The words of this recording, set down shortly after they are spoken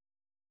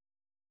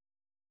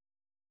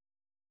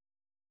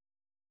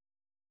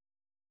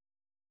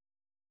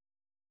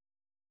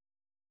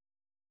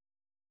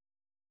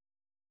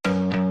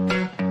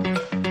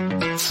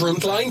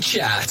Frontline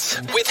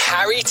Chat with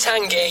Harry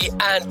Tanguy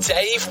and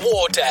Dave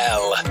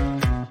Wardell.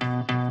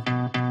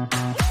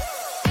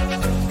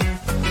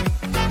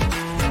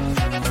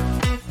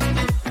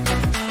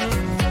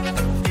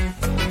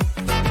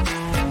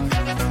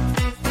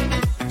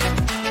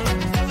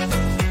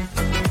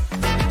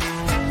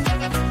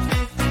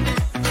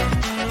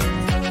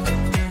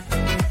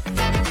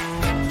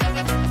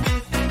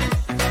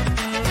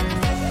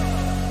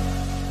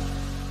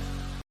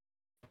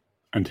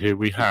 And here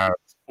we have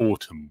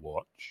Autumn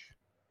Watch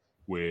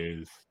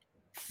with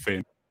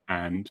Finn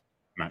and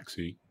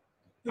Maxie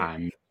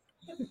and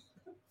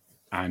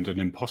an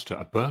imposter,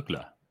 a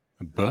burglar.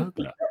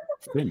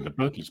 Finn, the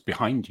burglar's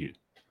behind you.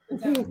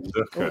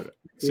 Look at it.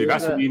 See,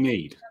 that's what you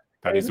need.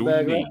 That is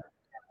all you need.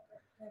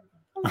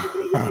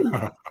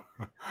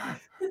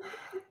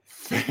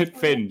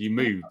 Finn, you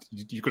moved.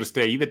 You've got to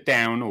stay either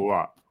down or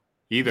up.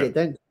 Either. Yeah,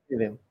 don't do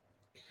him.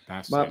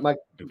 That's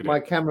my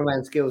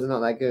cameraman skills are not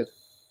that good.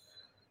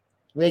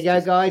 There you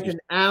go, guys. An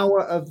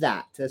hour of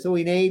that. That's all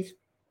you need.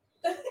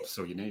 That's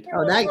all you need.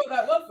 Oh,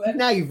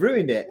 now you've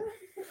ruined it.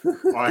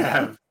 I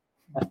have.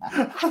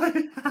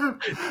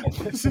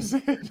 This is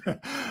it.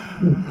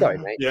 Sorry,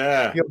 mate.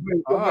 Yeah. You're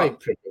very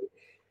pretty.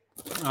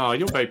 Oh,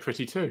 you're very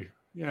pretty too.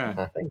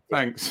 Yeah.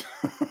 Thanks.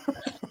 I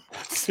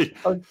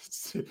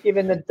was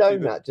given a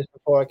donut just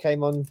before I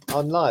came on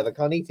live. I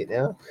can't eat it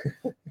now.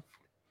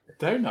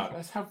 Donut?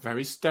 That's how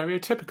very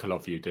stereotypical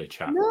of you, dear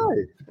chap.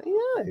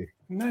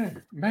 No,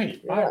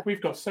 mate. Yeah.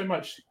 We've got so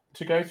much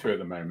to go through at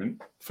the moment.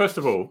 First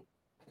of all,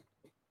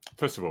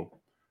 I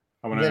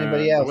want to. Has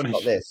anybody else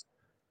got this?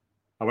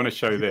 I want to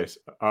show this.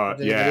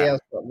 Has anybody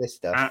else got this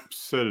stuff?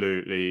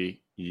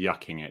 Absolutely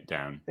yucking it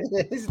down.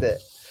 Isn't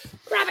it?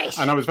 Rubbish.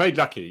 And I was very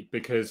lucky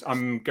because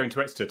I'm going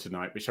to Exeter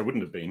tonight, which I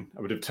wouldn't have been.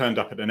 I would have turned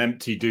up at an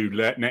empty do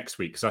next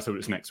week because I thought it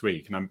was next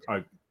week. And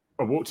I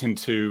walked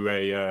into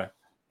a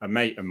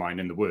mate of mine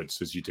in the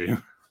woods, as you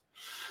do,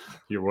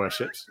 your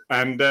worships,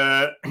 and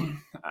no,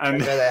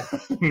 and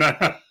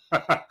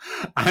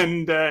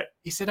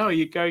he said, "Oh,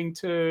 you're going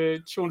to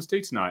Sean's do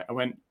tonight?" I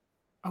went,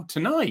 "Oh,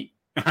 tonight."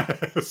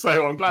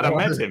 So I'm glad I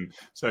met him.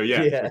 So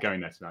yeah, we're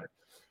going there tonight.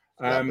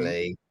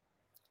 Lovely.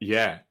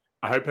 Yeah,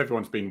 I hope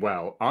everyone's been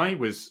well. I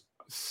was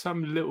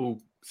some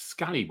little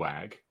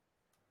scallywag.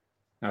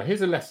 Now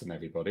here's a lesson,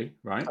 everybody.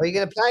 Right? Are you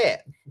going to play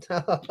it?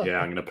 Yeah,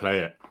 I'm going to play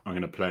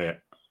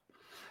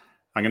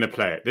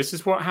it. This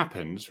is what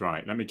happens.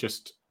 Right. Let me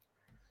just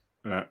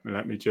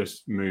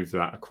move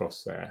that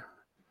across there.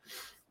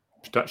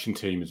 Production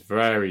team is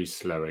very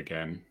slow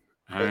again.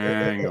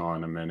 Hang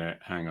on a minute.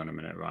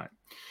 Right.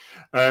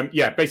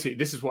 Yeah, basically,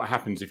 this is what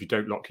happens if you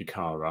don't lock your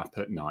car up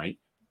at night.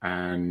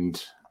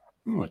 And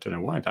I don't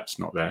know why that's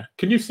not there.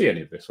 Can you see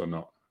any of this or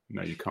not?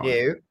 No, you can't.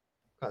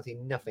 Can't see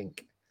nothing.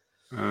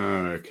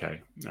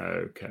 Okay.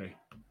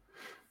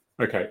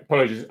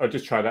 Apologies. I'll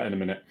just try that in a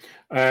minute.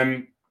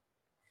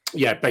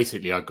 Yeah,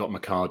 basically, I got my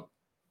car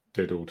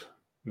diddled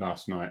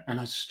last night, and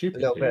I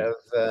stupidly. A little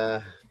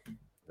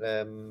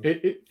bit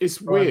of.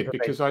 It's weird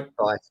because from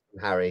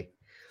Harry.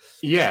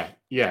 Yeah.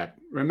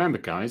 Remember,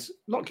 guys,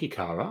 lock your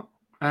car up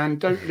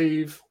and don't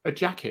leave a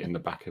jacket in the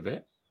back of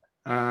it,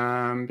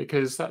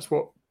 because that's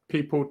what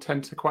people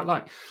tend to quite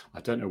like.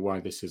 I don't know why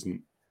this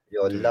isn't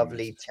your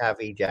lovely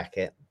chavvy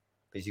jacket,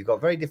 because you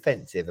got very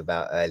defensive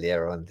about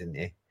earlier on, didn't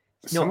you?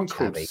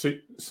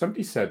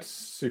 Somebody said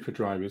Super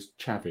Dry was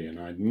chavvy, and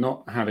I'd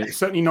not had it.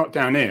 Certainly not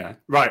down here.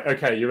 Right.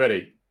 Okay. You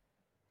ready?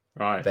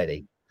 Right.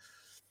 Ready.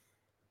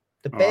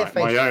 The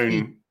barefaced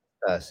own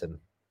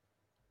person.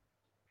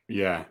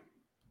 Yeah.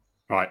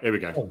 Right. Here we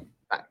go. Oh,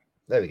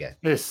 there we go.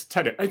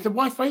 Tell you, the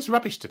Wi-Fi is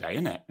rubbish today,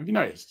 isn't it? Have you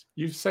noticed?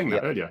 You were saying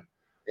that earlier.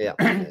 Yeah.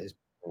 It's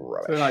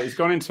rubbish. So, he's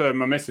gone into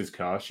my missus'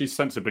 car. She's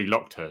sensibly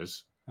locked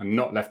hers and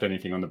not left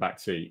anything on the back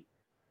seat.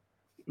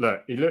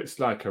 Look, he looks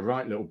like a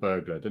right little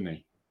burglar, doesn't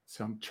he?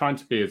 So I'm trying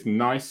to be as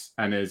nice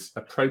and as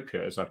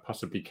appropriate as I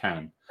possibly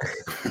can.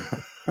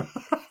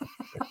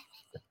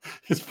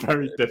 It's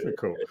very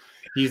difficult.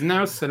 He's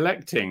now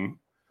selecting.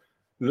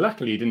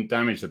 Luckily, he didn't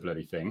damage the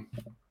bloody thing.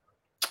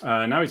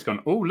 Now he's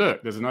gone, oh,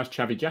 look, there's a nice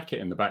chavvy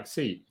jacket in the back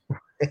seat.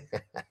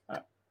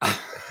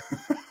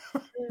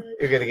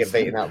 You're going to get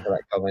beaten up for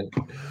that comment.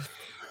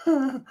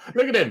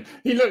 Look at him.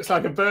 He looks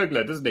like a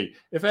burglar, doesn't he?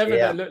 If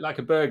ever looked like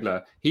a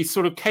burglar, he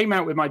sort of came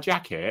out with my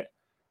jacket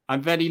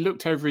and then he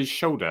looked over his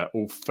shoulder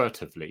all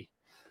furtively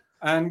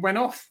and went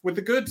off with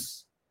the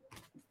goods.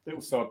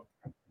 Little sod.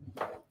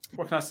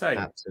 What can I say?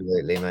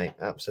 Absolutely, mate.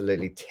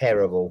 Absolutely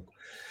terrible.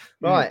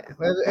 Right.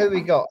 Who have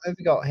we got? Who have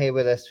we got here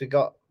with us? We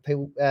got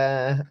people,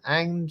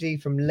 Angie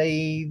from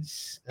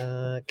Leeds,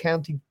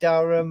 County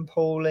Durham,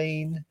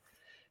 Pauline.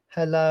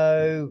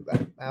 Hello,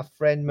 our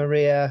friend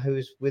Maria, who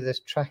was with us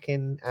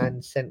tracking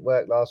and sent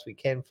work last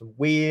weekend from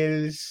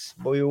Wales.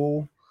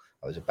 Boyle.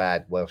 That was a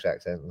bad Welsh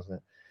accent, wasn't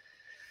it?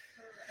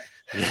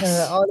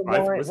 Yes. Isle of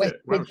Wight, was West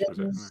it? Welsh, was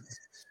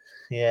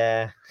it?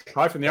 Yeah.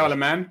 Hi from the Isle of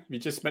Man. You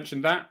just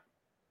mentioned that.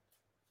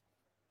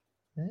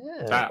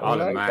 Yeah, That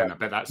Isle of Man. I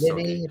bet that's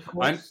soggy.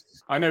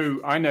 I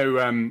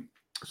know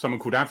someone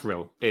called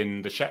Avril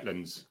in the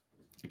Shetlands.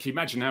 Can you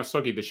imagine how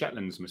soggy the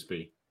Shetlands must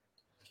be?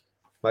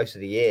 most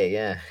of the year.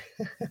 Yeah.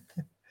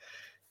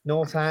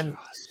 Northants.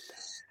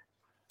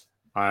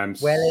 I'm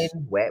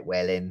wet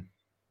welling.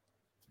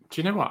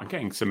 Do you know what? I'm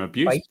getting some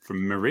abuse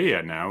from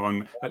Maria now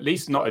on at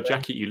least not a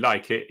jacket you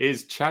like. It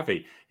is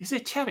chavvy. Is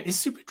it chavvy? Is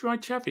Super Dry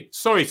chavvy?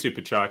 Sorry,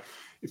 Super Dry.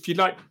 If you'd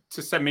like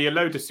to send me a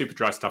load of Super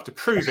Dry stuff to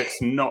prove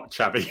it's not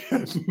chavvy,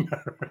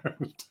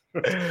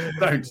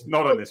 don't.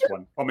 Not on this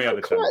one. On my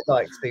other channel. I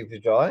like Super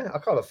Dry. I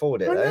can't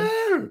afford it though.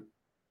 No.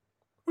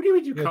 What do you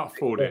mean you can't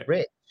afford it?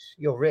 Rich.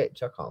 You're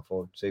rich. I can't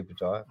afford Super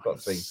Dry. I've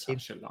got 3 kids.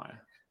 Such a liar.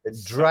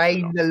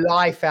 Drain the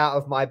life out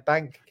of my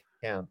bank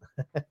account.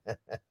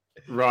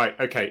 Right.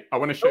 Okay. I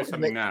want to show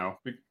something now.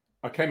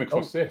 I came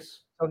across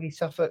this. Toggy,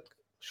 Suffolk,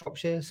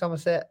 Shropshire,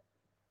 Somerset.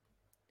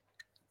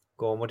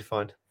 Go on. What do you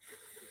find?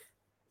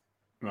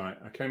 Right.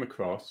 I came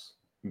across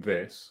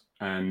this,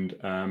 and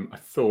I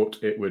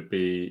thought it would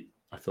be.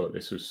 I thought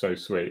this was so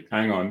sweet.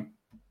 Hang on.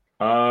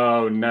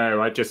 Oh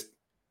no! I've just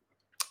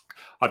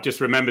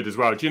remembered as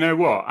well. Do you know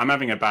what? I'm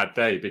having a bad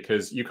day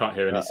because you can't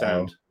hear any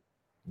sound.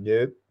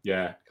 Nope.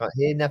 Yeah. Can't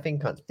hear nothing.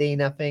 Can't see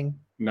nothing.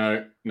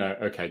 No.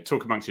 Okay.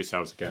 Talk amongst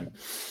yourselves again.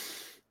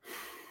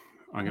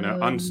 I'm going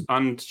to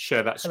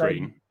unshare that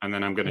screen, and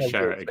then I'm going to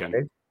share it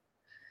again.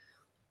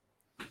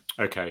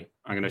 Okay.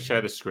 I'm going to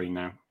share the screen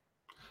now.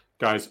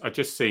 Guys, I've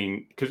just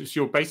seen, because it's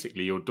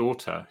basically your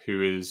daughter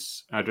who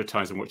is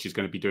advertising what she's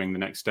going to be doing the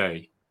next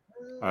day.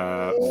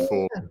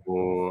 So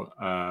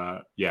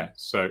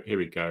here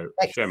we go.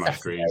 Share my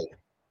screen.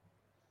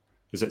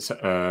 Is it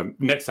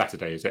next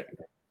Saturday, is it?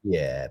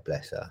 Yeah,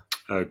 bless her.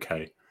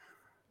 Okay.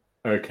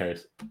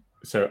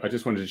 So I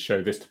just wanted to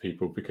show this to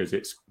people because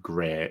it's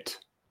great.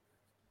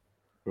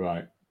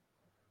 Right.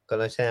 Got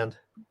no sound?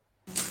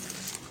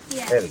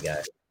 Yeah. There we go.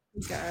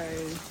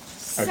 Okay.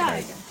 So,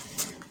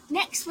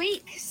 next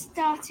week,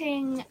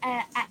 starting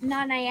at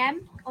 9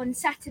 a.m. on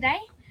Saturday,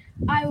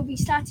 I will be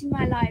starting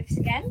my lives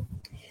again.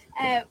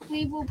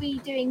 We will be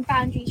doing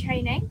boundary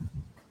training.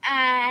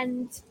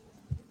 And,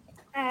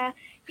 so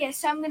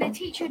I'm going to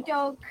teach your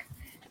dog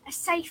a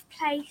safe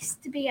place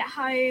to be at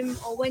home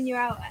or when you're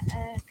out at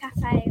a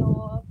cafe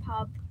or a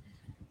pub.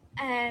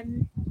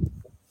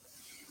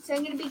 So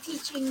I'm going to be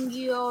teaching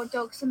your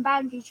dog some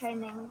boundary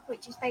training,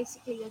 which is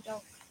basically your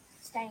dog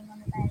staying on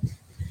the bed.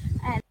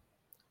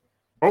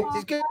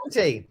 She's good, isn't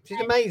she? She's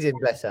amazing,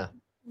 bless her.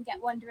 And get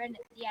wandering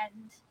at the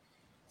end.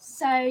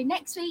 So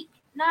next week,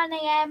 9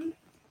 a.m.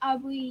 I'll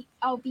be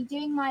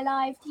doing my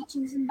live,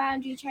 teaching some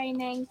boundary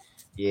training.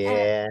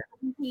 Yeah.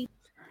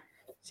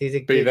 She's a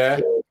good Be there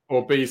kid.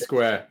 or be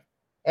square.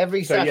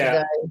 Every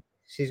Saturday,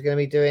 she's going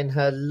to be doing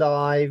her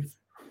live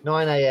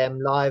 9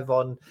 a.m. live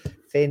on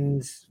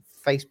Finn's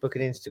Facebook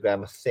and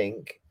Instagram, I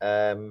think.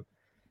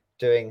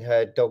 Doing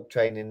her dog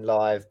training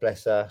live.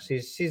 Bless her.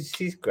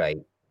 She's great.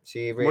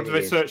 She really. What do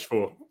they search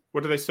for?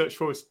 What do they search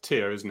for? It's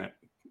Tia, isn't it?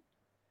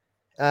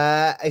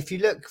 If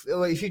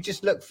you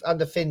just look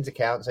under Finn's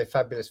account, so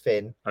Fabulous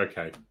Finn.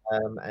 Okay.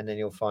 And then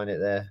you'll find it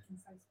there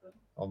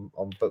on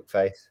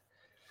Bookface.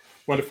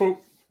 Wonderful.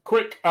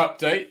 Quick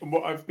update on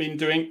what I've been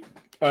doing.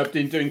 I've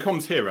been doing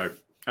Comms Hero.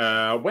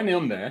 Went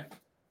on there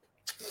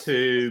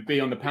to be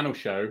on the panel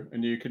show,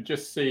 and you could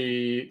just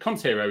see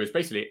Comms Hero is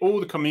basically all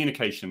the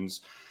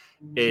communications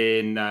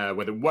in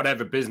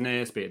whatever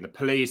business, be it in the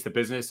police, the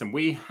business, and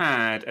we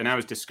had an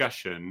hour's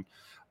discussion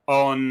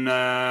on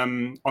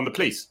the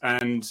police,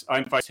 and I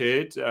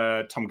invited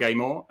Tom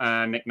Gaymore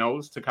and Nick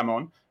Knowles to come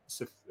on,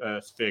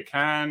 Sophia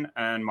Khan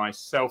and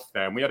myself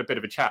there, and we had a bit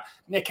of a chat.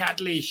 Nick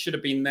Adley should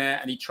have been there,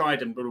 and he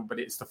tried, but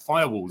it's the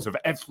firewalls of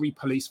every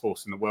police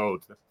force in the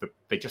world.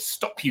 They just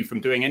stop you from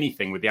doing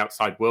anything with the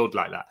outside world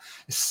like that.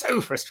 It's so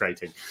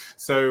frustrating.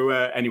 So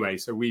anyway,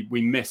 so we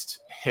missed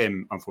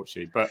him,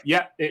 unfortunately. But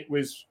yeah, it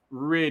was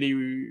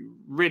really,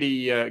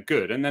 really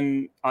good. And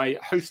then I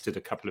hosted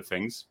a couple of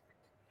things.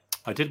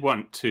 I did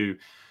want to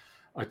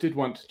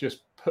just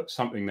put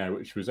something there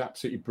which was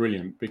absolutely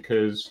brilliant,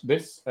 because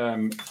this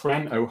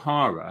Fran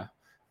O'Hara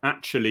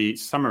actually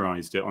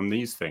summarized it on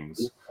these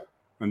things,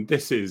 and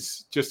this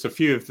is just a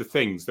few of the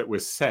things that were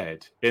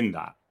said in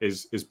that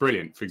is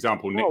brilliant. For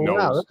example, Nick Knowles,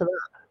 wow, look at that.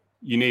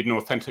 You need an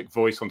authentic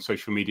voice on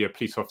social media.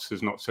 Police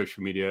officers, not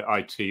social media,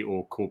 IT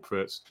or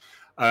corporates.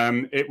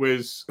 It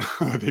was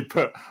they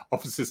put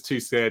officers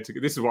too scared to.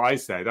 This is what I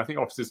said. I think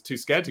officers too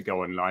scared to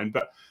go online,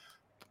 but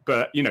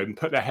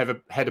put their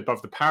head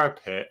above the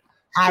parapet.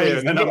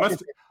 And then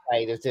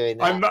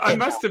I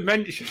must have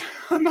mentioned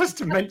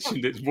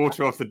it's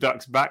water off the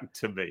duck's back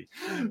to me.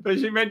 But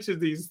she mentioned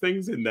these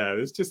things in there.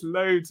 There's just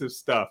loads of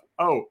stuff.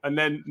 Oh, and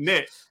then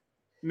Nick,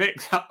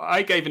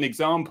 I gave an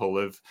example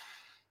of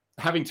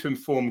having to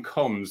inform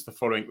comms the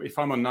following: if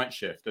I'm on night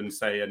shift and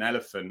say an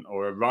elephant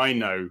or a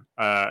rhino,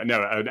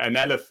 an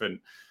elephant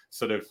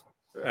sort of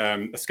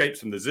escapes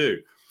from the zoo,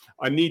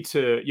 I need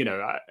to,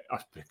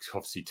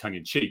 obviously tongue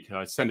in cheek,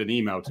 I send an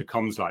email to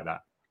comms like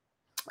that.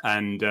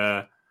 And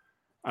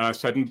I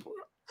said,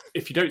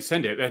 if you don't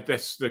send it,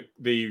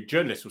 the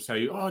journalist will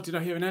say, oh, did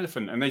I hear an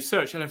elephant? And they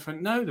search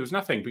elephant. No, there was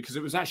nothing, because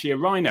it was actually a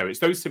rhino. It's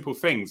those simple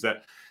things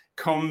that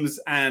comms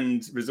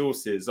and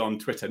resources on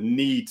Twitter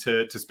need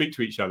to speak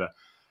to each other.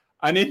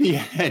 And in the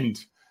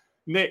end,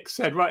 Nick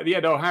said right at the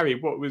end, "Oh, Harry,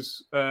 what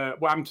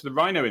happened to the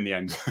rhino in the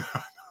end?"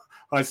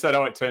 I said,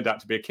 "Oh, it turned out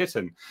to be a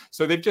kitten."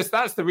 So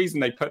that's the reason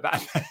they put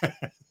that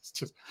there.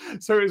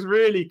 So it was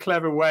really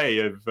clever way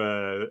of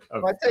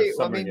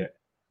summing it.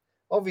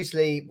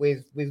 Obviously,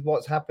 with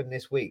what's happened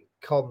this week,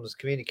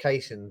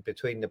 communication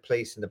between the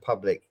police and the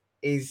public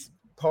is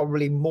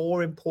probably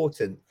more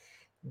important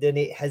than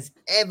it has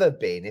ever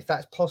been, if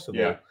that's possible.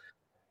 Yeah.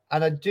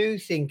 And I do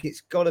think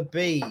it's got to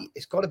be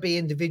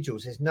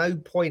individuals. There's no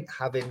point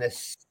having a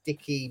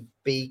sticky,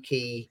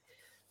 beaky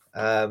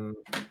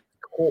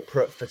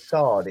corporate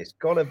facade. It's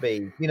got to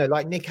be,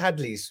 like Nick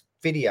Hadley's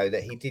video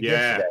that he did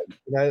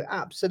yesterday.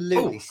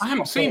 Absolutely. Oh, I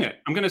haven't seen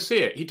it. I'm going to see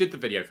it. He did the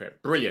video for it.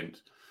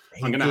 Brilliant.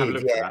 I'm going to have a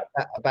look at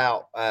that.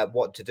 About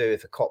what to do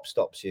if a cop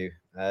stops you,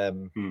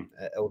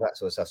 all that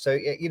sort of stuff. So,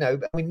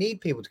 we need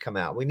people to come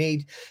out. We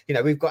need,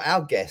 we've got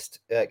our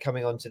guest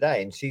coming on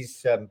today, and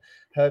she's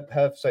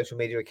her social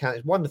media account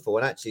is wonderful.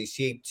 And actually,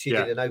 she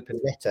did an open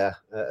letter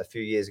a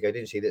few years ago,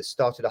 didn't she? That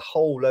started a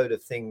whole load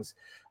of things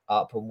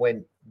up and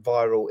went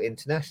viral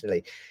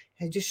internationally.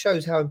 It just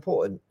shows how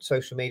important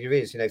social media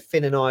is.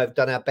 Finn and I have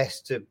done our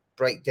best to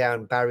break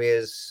down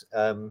barriers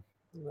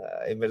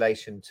in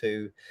relation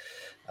to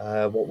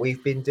what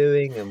we've been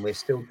doing, and we're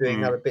still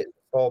doing other bits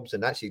and bobs.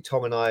 And actually,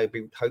 Tom and I will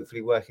be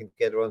hopefully working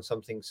together on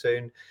something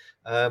soon.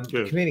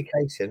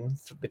 Communication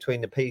between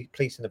the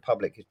police and the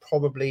public has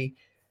probably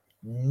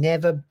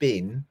never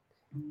been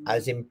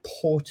as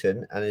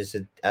important and as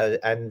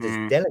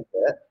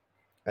delicate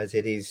as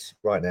it is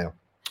right now.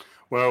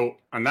 Well,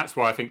 and that's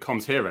why I think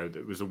Comms Hero,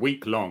 that was a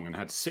week long and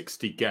had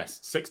 60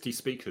 guests, 60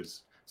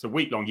 speakers. It's a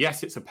week long.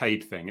 Yes, it's a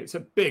paid thing. It's a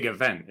big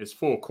event. It's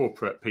for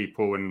corporate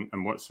people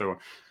and whatsoever.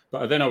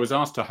 But then I was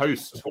asked to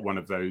host one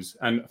of those.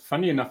 And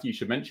funny enough, you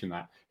should mention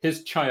that.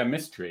 Here's Chaya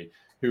Mistry,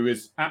 who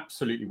is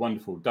absolutely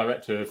wonderful,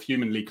 director of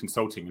Human League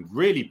Consulting, and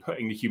really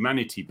putting the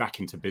humanity back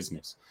into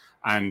business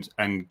and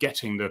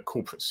getting the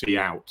corporate C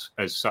out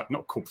as such.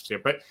 Not corporate C,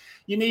 but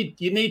you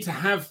need to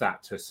have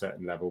that to a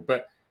certain level.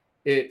 But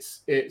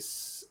it's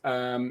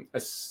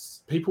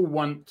people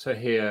want to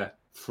hear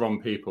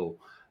from people,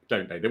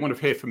 don't they? They want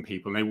to hear from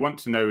people, and they want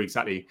to know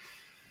exactly,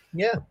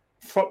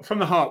 from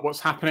the heart what's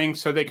happening,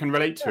 so they can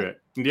relate to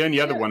it. And the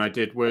only other one I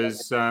did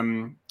was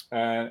and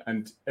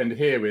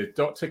here with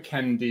Dr.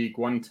 Kendi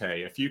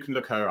Guante. If you can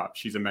look her up,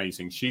 she's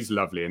amazing. She's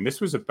lovely, and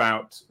this was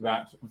about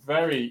that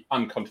very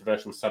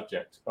uncontroversial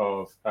subject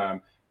of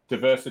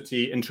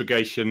diversity,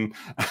 integration,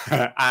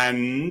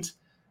 and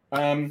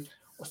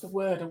what's the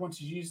word? I want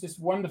to use this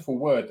wonderful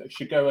word that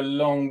should go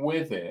along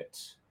with it.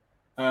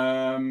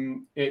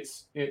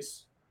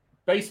 It's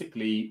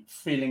basically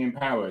feeling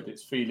empowered.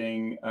 It's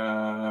feeling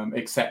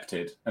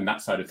accepted and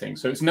that side of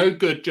things. So it's no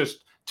good just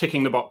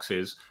ticking the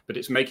boxes, but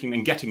it's making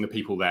and getting the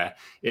people there.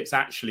 It's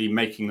actually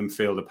making them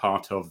feel the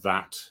part of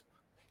that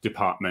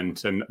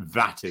department, and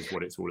that is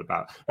what it's all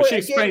about. But she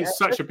explains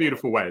such a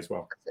beautiful way as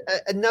well.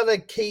 Another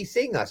key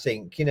thing, I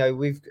think,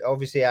 we've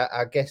obviously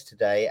our guest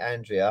today,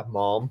 Andrea,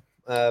 Mom,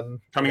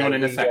 coming on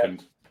in a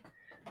second.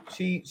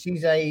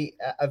 She's a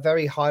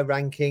very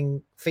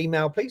high-ranking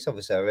female police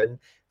officer, and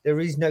there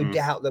is no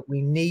doubt that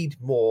we need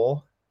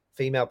more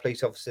female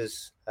police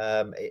officers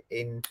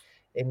in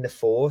the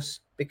force,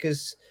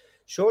 because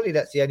surely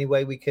that's the only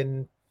way we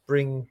can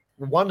bring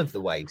one of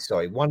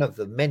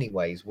the many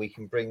ways we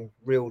can bring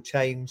real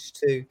change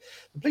to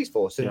the police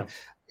force. And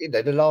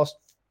the last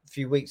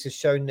few weeks has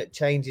shown that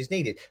change is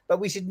needed, but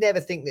we should never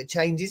think that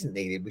change isn't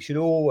needed. We should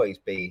always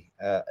be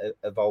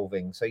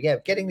evolving. So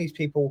getting these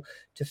people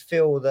to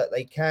feel that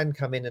they can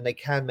come in and they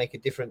can make a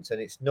difference,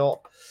 and it's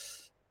not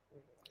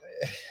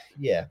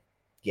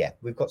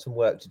we've got some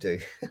work to do.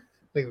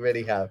 We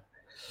really have.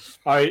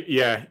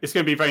 It's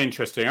going to be very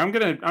interesting. I'm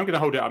going to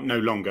hold it up no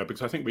longer,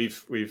 because I think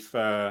we've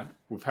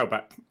held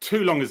back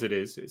too long as it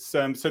is. It's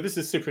so this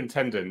is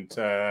Superintendent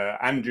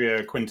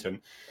Andrea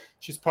Quinton.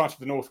 She's part of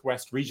the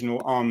Northwest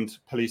Regional Armed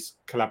Police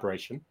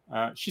Collaboration.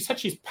 She said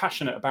she's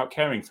passionate about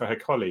caring for her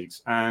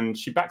colleagues, and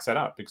she backs that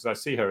up, because I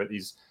see her at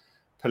these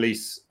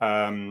police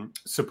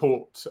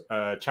support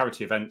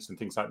charity events and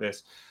things like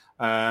this.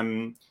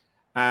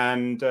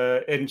 And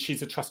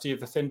she's a trustee of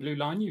the Thin Blue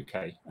Line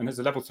UK, and has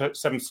a level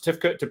 7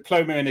 certificate,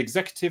 diploma in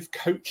executive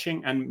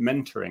coaching and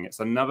mentoring.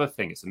 It's another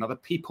thing. It's another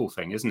people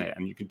thing, isn't it?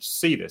 And you can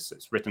see this.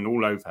 It's written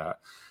all over her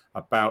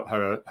about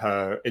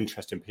her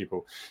interest in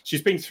people.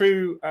 She's been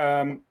through.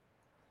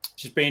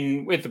 She's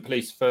been with the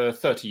police for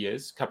 30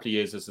 years, a couple of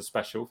years as a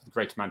special for the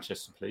Greater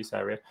Manchester Police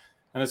area,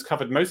 and has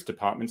covered most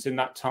departments in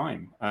that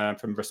time,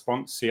 from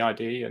response,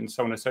 CID, and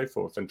so on and so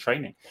forth, and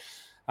training.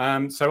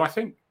 So I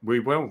think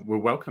we'll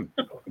welcome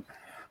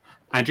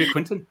Andrea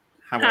Quinton.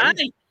 How are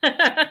you?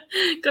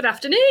 Good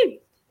afternoon.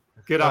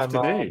 Good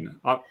afternoon.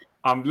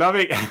 I'm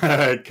loving.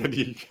 Can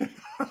you?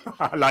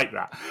 I like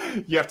that.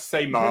 You have to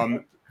say,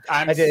 "Mom,"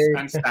 and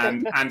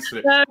stand and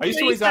slip. No, I used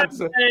to always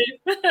answer.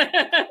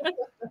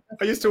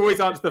 I used to always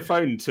answer the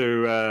phone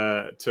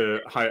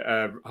to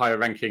higher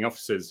ranking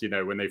officers.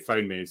 When they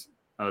phone me,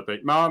 I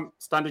think, Mom,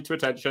 standing to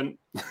attention.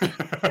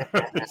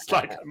 It's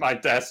like at my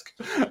desk.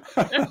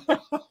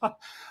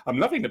 I'm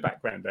loving the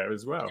background there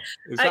as well.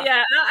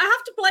 Yeah, I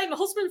have to blame my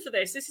husband for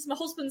this. This is my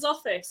husband's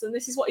office, and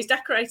this is what he's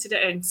decorated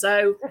it in.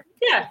 So,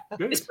 yeah,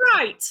 good. It's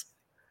bright.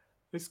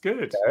 It's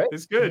good. Very.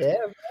 It's good.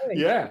 Yeah, very.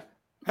 Yeah.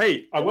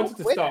 Hey, I wanted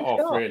to Where start do we off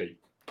start? really.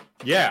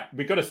 Yeah,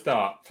 we got to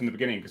start from the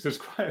beginning because there's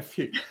quite a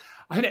few.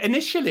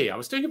 Initially, I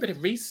was doing a bit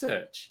of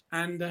research,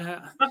 and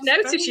I've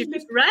noticed you've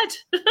just read.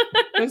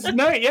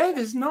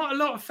 there's not a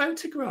lot of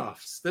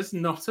photographs. There's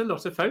not a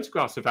lot of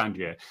photographs of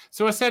Andrea.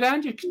 So I said,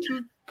 Andrea, could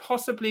you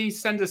possibly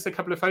send us a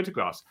couple of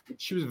photographs?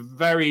 She was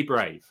very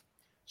brave.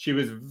 She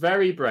was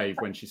very brave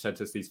when she sent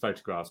us these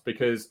photographs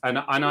because, and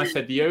I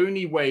said the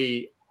only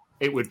way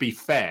it would be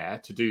fair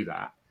to do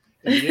that,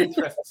 in the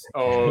interests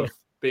of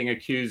being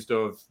accused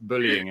of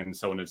bullying and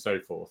so on and so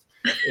forth,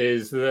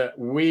 is that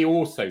we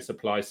also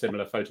supply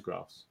similar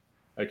photographs.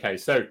 Okay,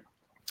 so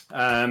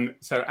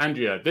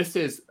Andrea, this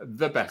is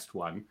the best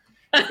one.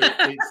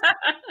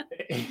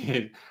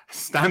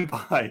 Stand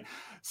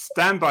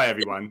by,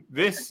 everyone.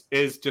 This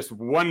is just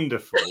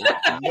wonderful.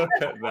 Look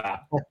at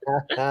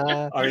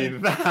that. I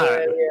mean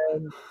that.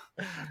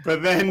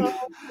 But then,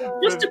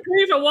 Just to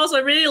prove I was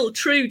a real,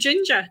 true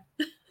ginger.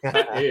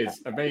 that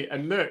is amazing.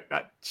 And look,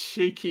 that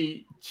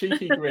cheeky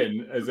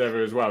grin as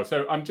ever as well.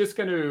 So I'm just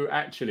going to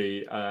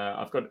actually,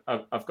 I've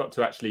got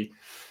to actually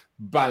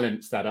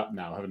balance that up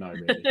now, haven't I?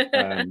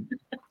 Really?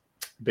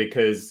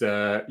 Because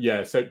So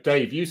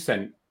Dave, you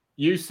sent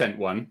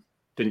one,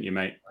 didn't you,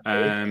 mate?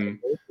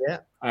 Yeah.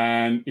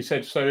 And you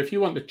said, so if you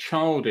want the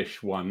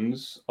childish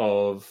ones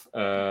of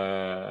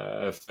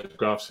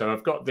photographs, so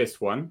I've got this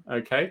one.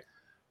 Okay.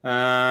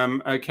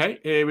 Okay,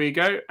 here we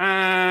go.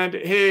 And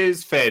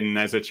here's Finn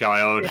as a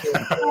child.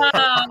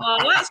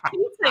 Oh, that's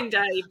cheating,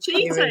 Dave.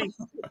 Cheating.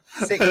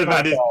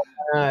 That is,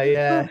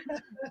 yeah.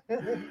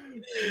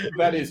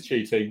 that is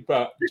cheating,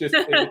 but just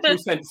in the true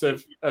sense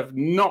of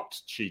not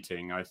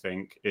cheating, I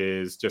think,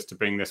 is just to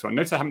bring this one.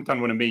 Notice I haven't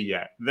done one of me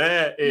yet.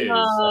 There is.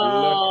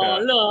 Oh,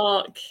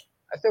 look.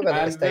 I still got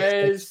And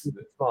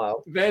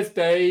smile. there's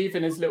Dave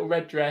in his little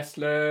red dress.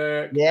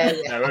 Look. Yeah.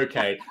 No,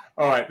 okay.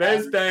 All right.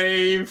 There's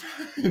Dave.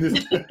 And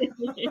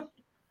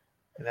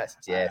that's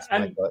Jess,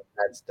 my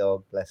dad's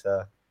dog, bless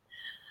her.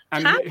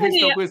 And How whose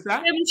many dog was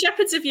that? German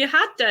Shepherds have you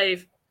had,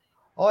 Dave?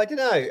 Oh, I don't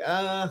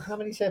know. How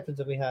many shepherds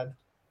have we had?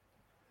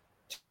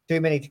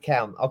 Too many to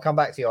count. I'll come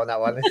back to you on that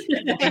one.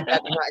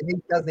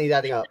 It does need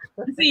adding up.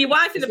 See, your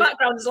wife in the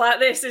background is like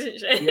this, isn't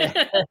she?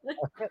 Yeah.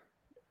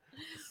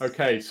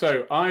 Okay,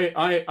 so I'm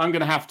going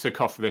to have to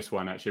cough this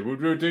one, actually.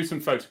 We'll do some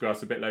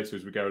photographs a bit later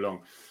as we go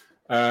along.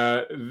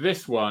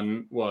 This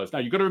one was... Now,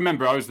 you've got to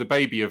remember, I was the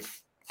baby of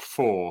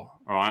 4, all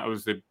right? I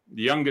was the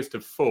youngest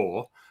of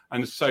 4,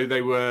 and so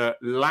they were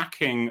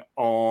lacking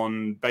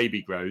on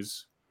baby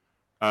grows.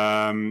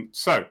 Yes,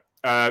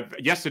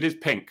 it is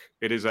pink.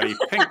 It is a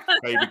pink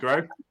baby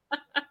grow.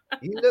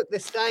 You look the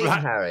same,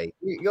 Harry.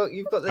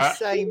 You've got the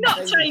same...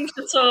 Not changed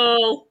at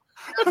all.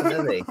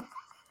 Definitely.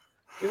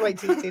 You wait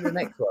till you see the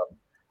next one.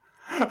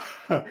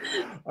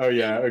 Oh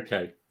yeah,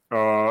 okay.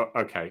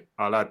 Okay.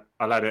 I'll add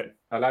it.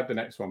 I'll add the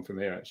next one from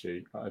here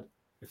actually,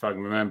 if I can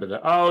remember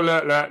that. Oh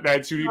look,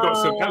 you got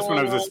some. That's when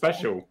I was a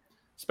special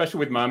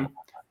with Mum.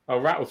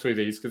 I'll rattle through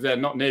these because they're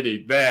not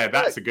nearly there.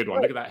 That's a good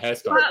one. Look at that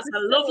hairstyle. That's a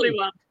lovely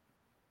one.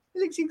 It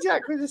looks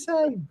exactly the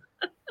same.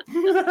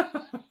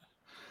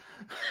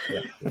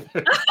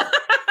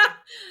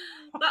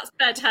 That's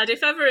bedhead,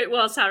 if ever it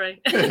was,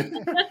 Harry.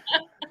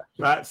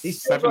 That's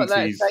He's still got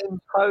that 70s.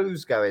 same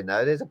pose going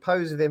though. There's a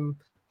pose of him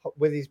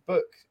with his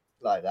book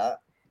like that.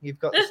 You've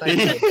got the same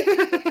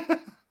thing.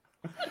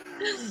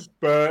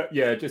 But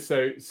yeah, just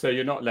so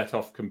you're not let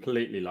off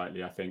completely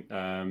lightly, I think.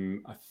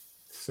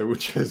 So we'll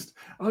just.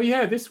 Oh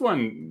yeah, this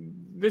one.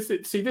 This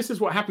is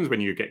what happens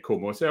when you get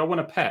called more. Say, I want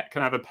a pet.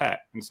 Can I have a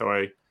pet? And so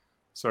I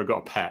got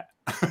a pet.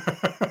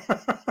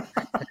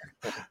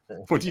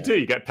 What do?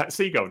 You get a pet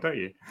seagull, don't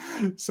you?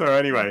 So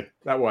anyway,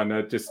 that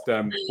one just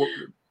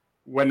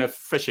when they're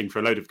fishing for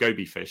a load of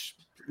goby fish,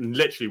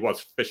 literally was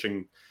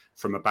fishing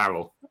from a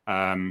barrel,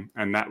 and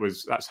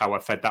that's how I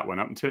fed that one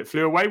up until it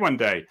flew away one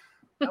day.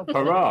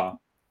 Hurrah!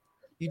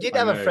 You did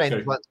have a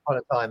friend once upon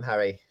a time,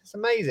 Harry. It's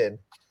amazing.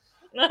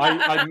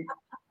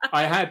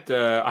 I had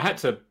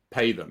to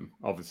pay them,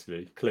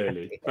 obviously,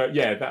 clearly, but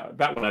yeah,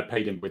 that one I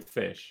paid him with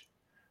fish.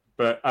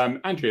 But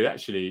Andrew,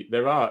 actually,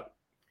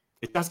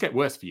 it does get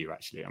worse for you,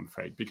 actually, I'm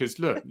afraid, because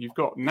look, you've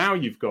got.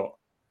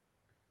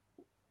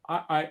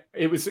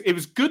 It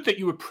was good that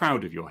you were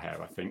proud of your hair,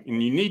 I think,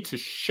 and you need to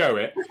show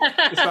it.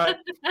 It's like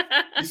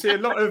you see a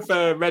lot of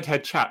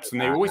redhead chaps,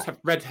 and they always have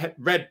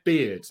red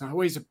beards. And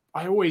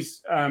I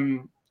always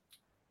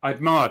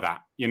admire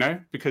that,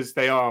 because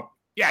they are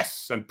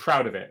and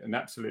proud of it, and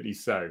absolutely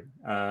so.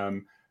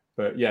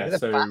 But yeah,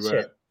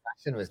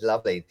 fashion was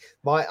lovely.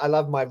 I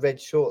love my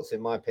red shorts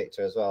in my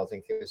picture as well. I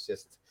think it was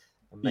just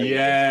amazing.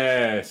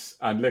 Yes,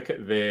 and look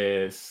at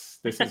this.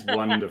 This is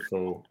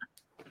wonderful.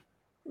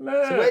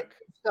 Look.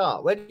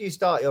 So where did you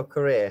start your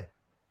career?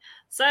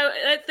 So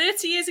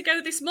 30 years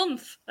ago this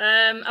month.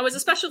 I was a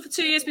special for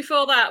 2 years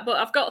before that, but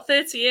I've got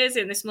 30 years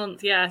in this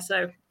month. Yeah,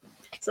 so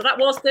that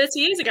was 30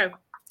 years ago.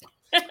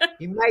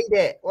 You made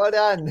it. Well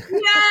done.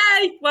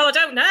 Yay! Well, I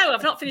don't know.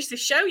 I've not finished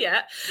this show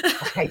yet.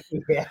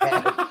 Yeah.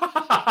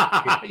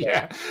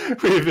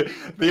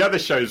 The other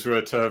shows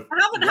were to. I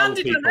haven't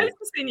handed my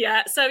notice in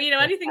yet, so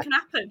anything can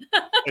happen.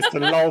 It's to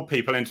lull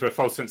people into a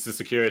false sense of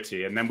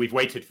security, and then we've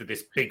waited for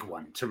this big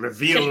one to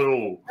reveal it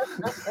all.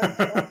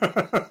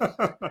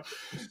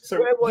 So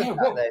where was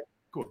that then?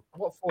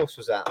 What force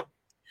was that?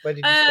 Where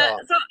did you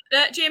start?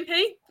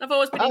 GMP. I've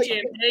always been in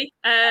GMP,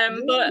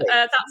 but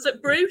that's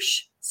at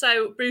Bruges.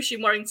 So Bruges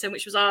in Warrington,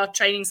 which was our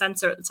training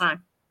centre at the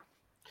time.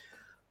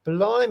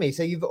 Blimey!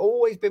 So you've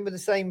always been with the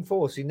same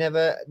force. You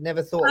never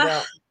thought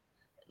about.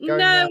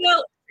 No,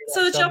 well,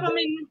 so the job I'm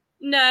in.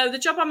 No, the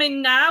job I'm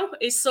in now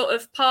is sort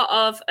of part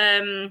of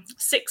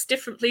 6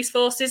 different police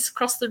forces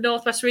across the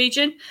Northwest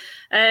region.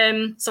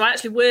 So I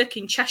actually work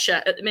in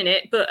Cheshire at the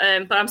minute, but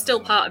I'm still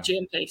part of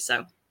GMP.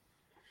 So.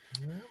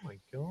 Oh my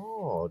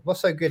God!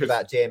 What's so good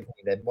about GMP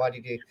then? Why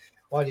did you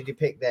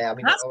pick there? I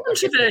mean, that's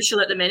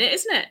controversial at the minute,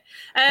 isn't it?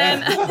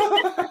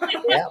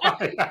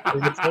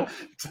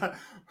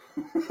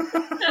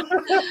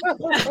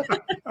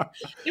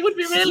 It would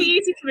be really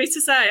easy for me to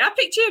say. I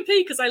picked GMP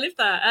because I lived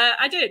there.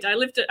 I did. I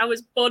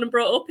was born and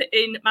brought up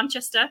in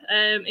Manchester,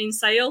 in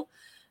Sale.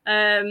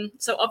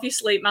 So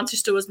obviously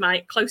Manchester was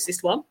my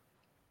closest one.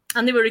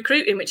 And they were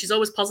recruiting, which is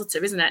always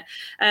positive, isn't it?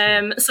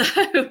 So,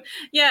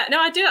 yeah, no,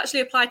 I did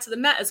actually apply to the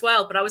Met as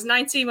well, but I was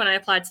 19 when I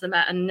applied to the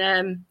Met, and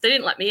they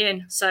didn't let me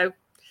in. So,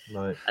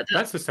 right.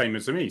 That's the same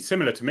as me.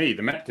 Similar to me,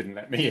 the Met didn't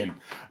let me in.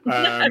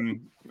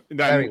 And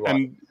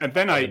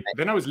then I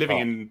was living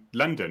in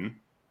London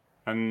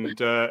and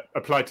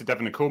applied to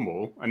Devon and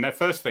Cornwall, and their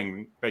first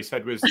thing they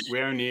said was,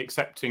 "We're only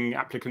accepting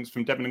applicants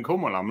from Devon and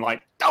Cornwall." I'm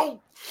like,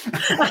 "Oh!"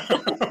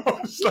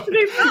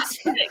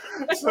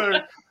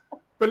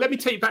 But let me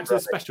take you back to the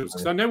specials,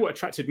 because I know what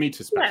attracted me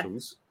to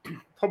specials. Yeah.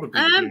 Probably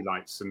the blue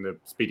lights and the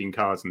speeding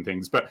cars and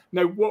things. But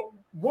no,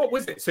 what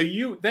was it? So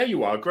there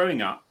you are,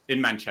 growing up in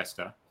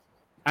Manchester,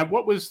 and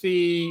what was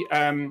the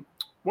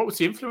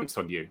influence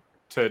on you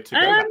to go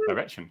that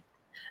direction?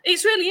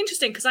 It's really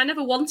interesting because I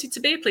never wanted to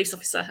be a police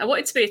officer. I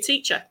wanted to be a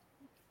teacher.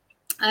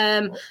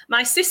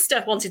 My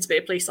sister wanted to be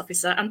a police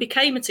officer and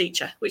became a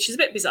teacher, which is a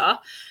bit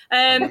bizarre.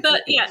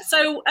 But yeah,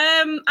 so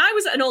I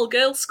was at an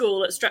all-girls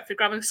school at Stretford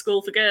Grammar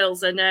School for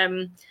Girls, and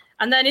then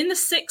in the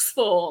 6th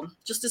form,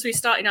 just as we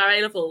started our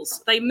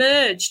A-levels, they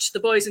merged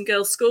the boys and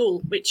girls school,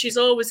 which is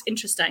always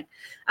interesting,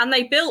 and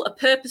they built a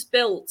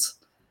purpose-built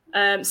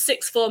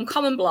 6th form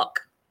common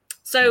block.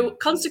 So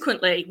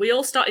consequently, we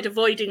all started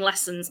avoiding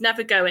lessons,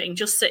 never going,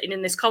 just sitting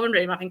in this common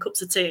room having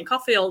cups of tea and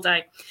coffee all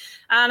day.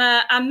 And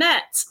I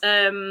met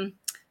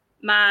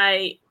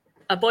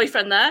a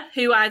boyfriend there,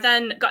 who I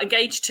then got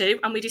engaged to,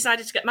 and we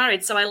decided to get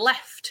married. So I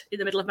left in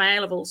the middle of my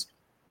A-levels.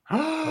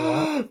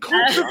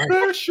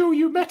 Controversial!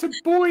 You met a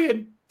boy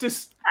and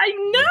just I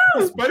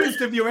know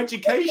disposed of your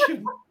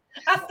education.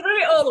 I threw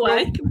it all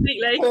away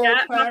completely.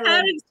 Yeah, my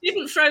parents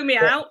didn't throw me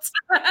out.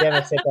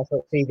 Gemma said that's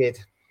what she did.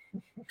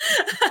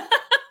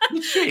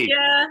 Did she?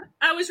 Yeah,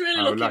 I was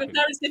really lucky. My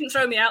parents didn't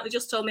throw me out. They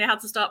just told me I had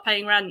to start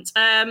paying rent.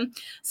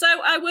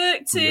 So I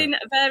worked in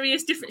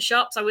various different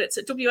shops. I worked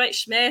at WH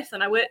Smith,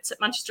 and I worked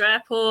at Manchester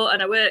Airport,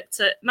 and I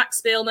worked at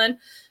Max Spielman.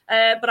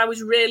 But I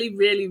was really,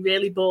 really,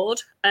 really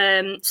bored.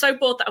 So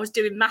bored that I was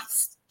doing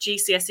maths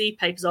GCSE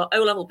papers, or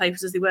O-level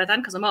papers as they were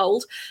then, because I'm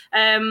old,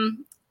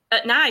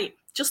 at night,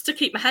 just to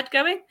keep my head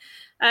going.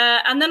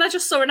 And then I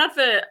just saw an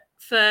advert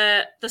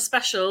for the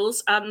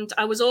specials, and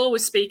I was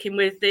always speaking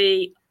with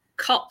the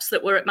cops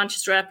that were at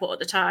Manchester Airport at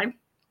the time.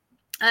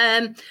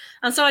 And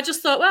so I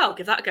just thought, well, I'll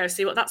give that a go,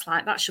 see what that's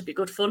like. That should be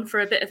good fun for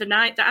a bit of a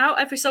night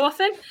out every so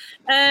often.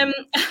 2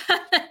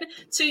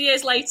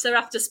 years later,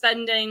 after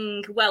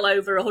spending well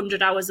over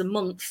 100 hours a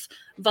month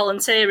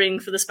volunteering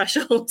for the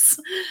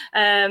specials,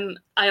 I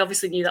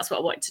obviously knew that's what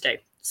I wanted to do.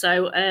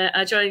 So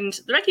I joined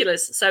the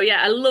regulars. So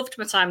yeah, I loved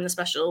my time in the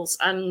specials,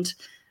 and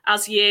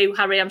as you,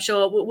 Harry, I'm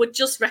sure, would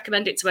just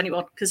recommend it to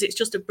anyone, because it's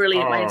just a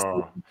brilliant way of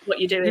seeing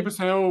what you're doing. People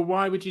say, "Oh,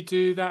 why would you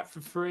do that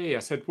for free?" I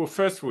said, well,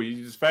 first of all,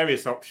 there's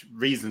various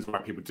reasons why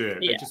people do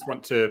it. Yeah. They just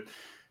want to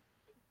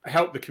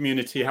help the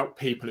community, help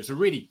people. It's a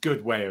really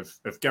good way of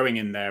going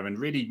in there and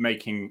really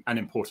making an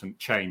important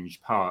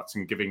change parts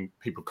and giving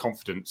people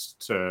confidence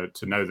to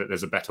know that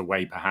there's a better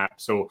way,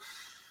 perhaps.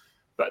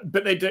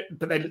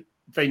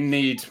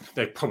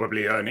 They're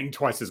probably earning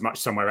twice as much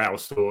somewhere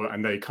else,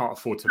 and they can't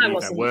afford to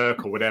leave their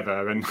work or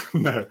whatever. And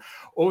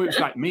or it was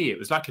like me, it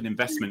was like an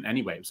investment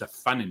anyway. It was a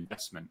fun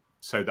investment,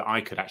 so that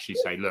I could actually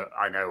say, look,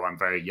 I know I'm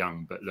very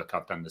young, but look,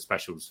 I've done the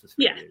specials for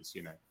 3 years,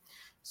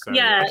 So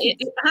yeah, I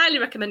highly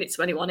recommend it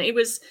to anyone. It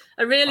was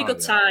a really good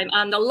time,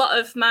 and a lot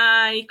of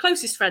my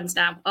closest friends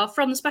now are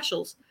from the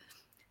specials.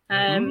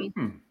 And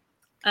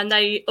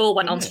they all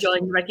went on to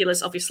join the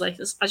regulars, obviously,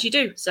 as you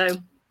do. So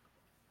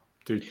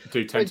do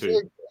tend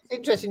to.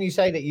 interesting you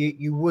say that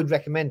you would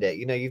recommend it.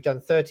 You know, you've done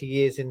 30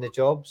 years in the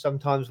job.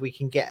 Sometimes we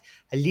can get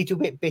a little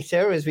bit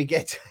bitter as we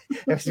get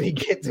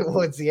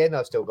towards the end.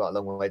 I've still got a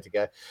long way to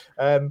go.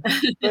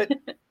 But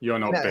you're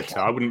not bitter.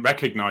 I wouldn't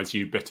recognise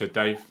you bitter,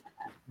 Dave.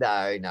 No,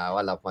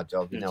 I love my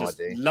job. You're I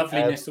do.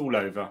 Loveliness all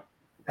over.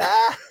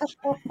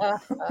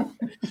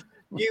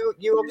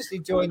 You obviously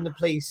joined the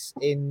police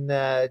in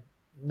the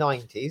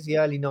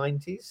early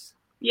 90s.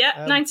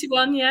 Yeah,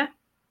 91, yeah.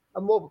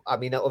 And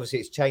obviously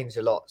it's changed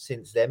a lot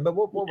since then, but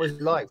what was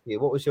it like for you?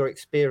 What was your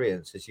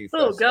experience as you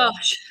first Oh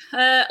gosh,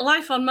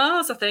 life on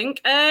Mars, I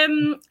think.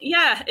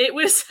 Yeah, it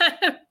was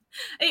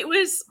it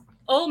was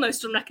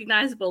almost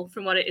unrecognisable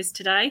from what it is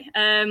today.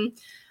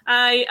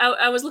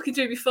 I was looking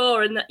through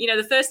before, and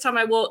the first time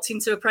I walked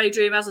into a parade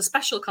room as a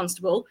special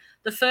constable,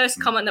 the first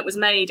comment that was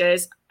made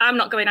is, "I'm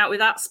not going out with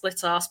that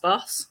split arse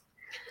boss."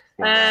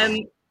 Wow.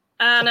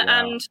 And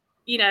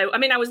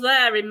I was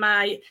there in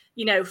my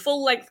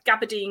full length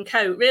gabardine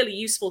coat, really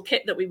useful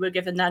kit that we were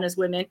given then as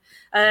women.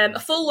 A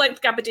full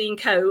length gabardine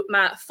coat,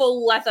 my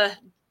full leather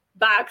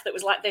bag that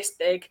was like this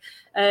big,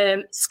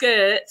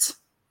 skirt,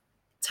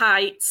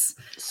 tights,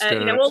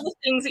 all the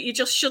things that you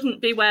just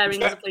shouldn't be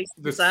wearing as a police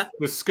officer.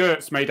 The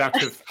skirts made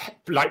out of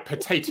like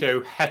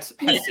potato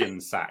hessian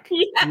sack.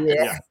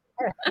 Yeah.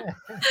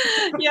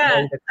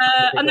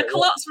 And the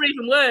culottes were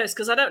even worse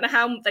because I don't know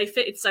how they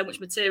fitted so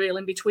much material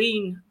in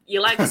between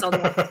your legs on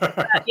them.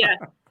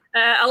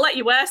 I'll let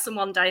you wear some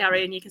one day,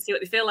 Harry, and you can see what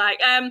they feel like.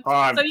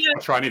 I'll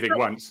try anything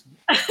once.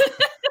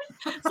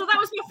 So that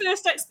was my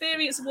first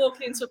experience of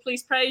walking into a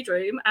police parade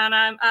room, and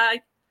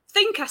I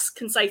think I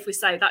can safely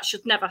say that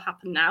should never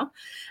happen now.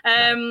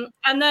 And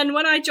then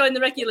when I joined the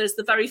regulars,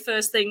 the very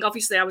first thing,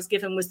 obviously, I was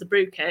given was the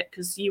brew kit,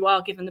 because you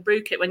are given the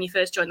brew kit when you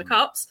first join the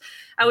cops.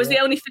 I was the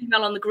only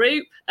female on the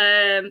group.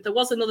 There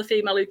was another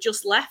female who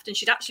just left, and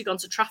she'd actually gone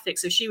to traffic,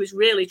 so she was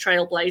really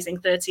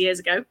trailblazing 30 years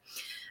ago.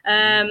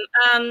 And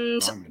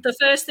the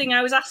first thing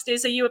I was asked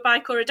is, are you a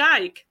bike or a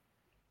dyke?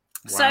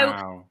 Wow.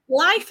 So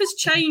life has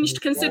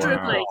changed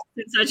considerably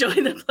since I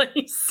joined the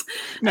police.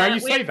 Now you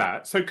say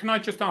that. So can I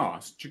just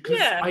ask? Because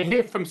I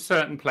hear from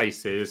certain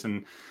places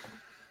and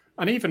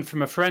even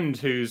from a friend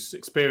who's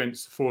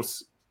experienced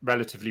force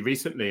relatively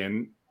recently,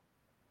 and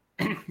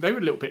they were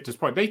a little bit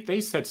disappointed. They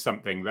said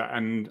something that,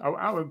 and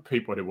I won't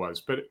repeat what it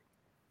was, but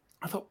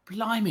I thought,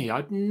 blimey,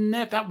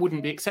 that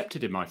wouldn't be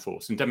accepted in my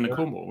force in Devon and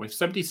Cornwall. If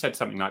somebody said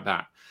something like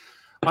that,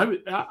 I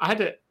had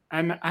it,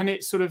 and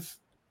it sort of.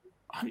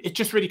 It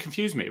just really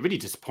confused me. It really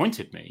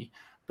disappointed me.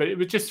 But it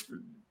was just,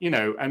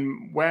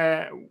 and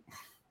where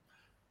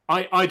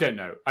I don't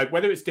know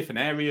whether it's different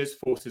areas,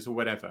 forces, or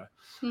whatever.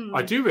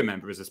 I do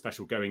remember as a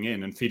special going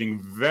in and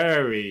feeling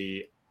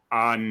very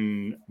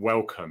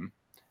unwelcome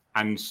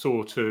and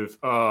sort of,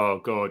 oh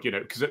God,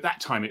 because at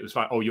that time it was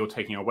like, oh, you're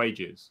taking our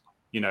wages.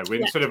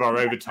 Instead of our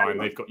overtime,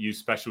 they've got you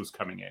specials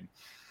coming in.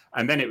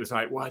 And then it was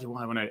like, why do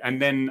I want to?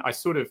 And then I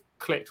sort of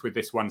clicked with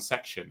this one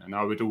section, and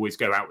I would always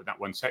go out with that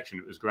one section.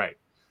 It was great.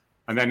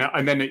 And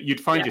then you'd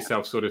find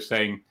yourself sort of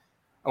saying,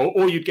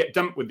 or you'd get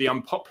dumped with the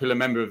unpopular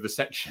member of the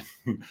section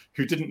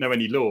who didn't know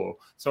any law.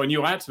 So I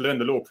knew I had to learn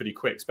the law pretty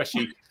quick,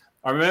 especially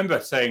I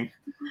remember saying,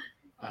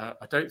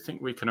 I don't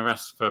think we can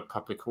arrest for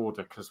public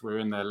order because we're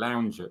in their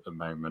lounge at the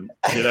moment,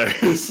 but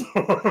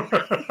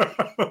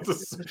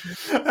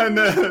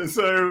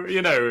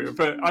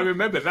I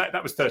remember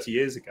that was 30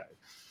 years ago.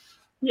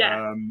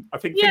 Yeah, I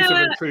think things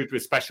have improved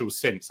with specials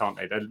since, aren't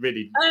they? They're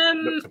really.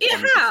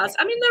 It has.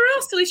 I mean, there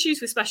are still issues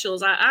with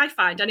specials. I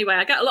find anyway.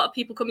 I get a lot of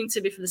people coming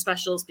to me for the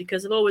specials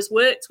because I've always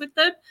worked with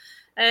them,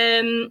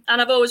 and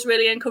I've always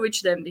really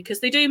encouraged them because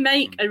they do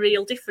make a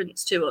real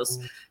difference to us.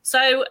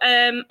 So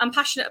I'm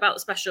passionate about the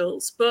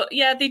specials, but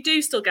they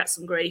do still get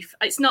some grief.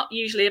 It's not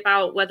usually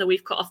about whether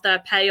we've cut off their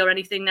pay or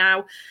anything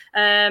now.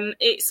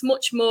 It's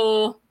much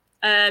more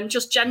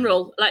just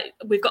general, like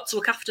we've got to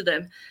look after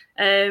them.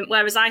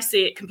 Whereas I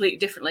see it completely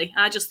differently.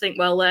 I just think,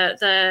 well,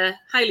 they're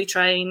highly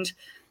trained,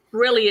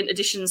 brilliant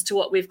additions to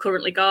what we've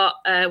currently got.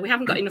 We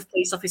haven't got enough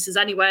police officers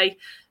anyway,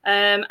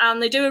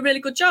 and they do a really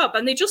good job,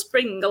 and they just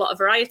bring a lot of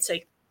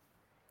variety.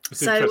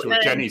 It's interesting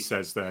what Jenny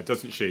says there,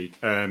 doesn't she?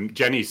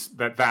 Jenny's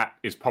that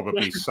is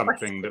probably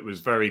something that was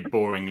very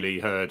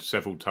boringly heard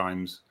several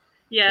times.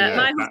 Yeah,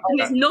 my husband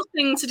has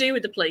nothing to do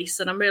with the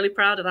police, and I'm really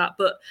proud of that.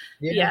 But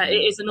it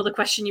is another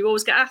question you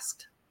always get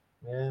asked.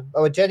 Yeah.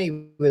 Oh,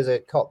 Jenny was a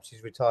cop.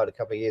 She's retired a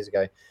couple of years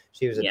ago.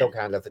 She was a dog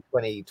handler for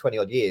 20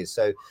 odd years.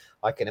 So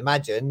I can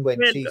imagine when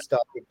she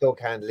started dog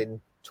handling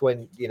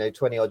 20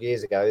 odd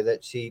years ago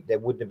that there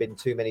wouldn't have been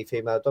too many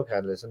female dog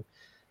handlers. And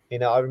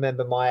I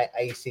remember my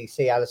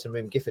ACC, Alison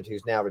Room Gifford,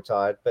 who's now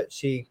retired, but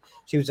she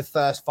was the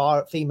first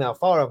female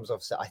firearms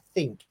officer, I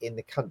think, in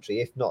the country,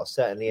 if not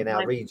certainly in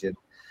our region.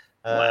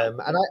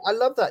 And I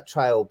love that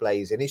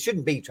trailblazing. It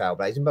shouldn't be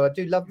trailblazing, but I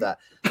do love that.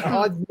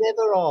 I've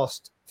never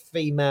asked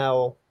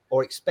female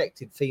or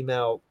expected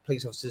female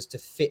police officers to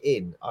fit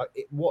in.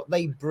 What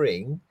they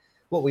bring,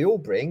 what we all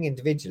bring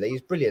individually, is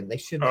brilliant. They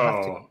shouldn't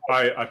have to.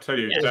 I tell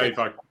you, Dave,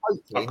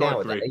 hopefully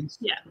nowadays,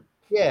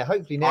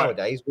 hopefully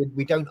nowadays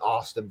we don't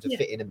ask them to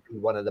fit in and be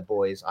one of the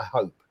boys. I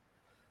hope.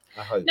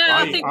 I hope. No,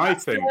 I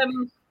think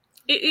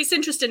it's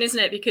interesting, isn't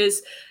it?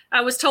 Because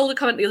I was told a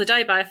comment the other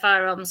day by a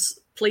firearms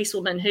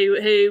policewoman who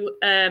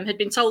had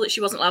been told that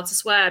she wasn't allowed to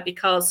swear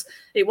because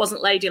it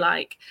wasn't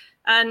ladylike.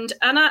 And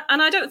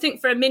I don't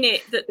think for a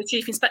minute that the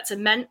chief inspector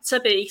meant to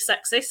be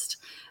sexist,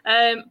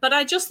 but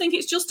I just think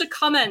it's just a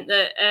comment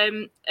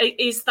that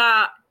is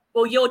that,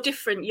 well, you're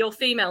different, you're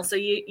female, so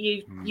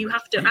you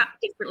have to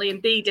act differently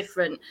and be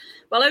different.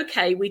 Well,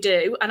 okay, we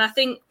do, and I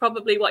think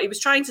probably what he was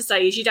trying to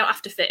say is you don't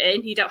have to fit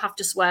in, you don't have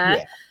to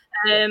swear,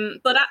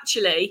 but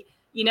actually,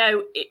 you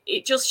know,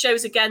 it just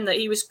shows again that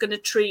he was going to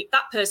treat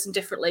that person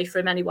differently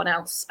from anyone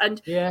else.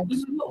 And you know,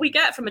 what we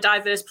get from a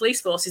diverse police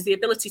force is the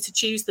ability to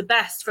choose the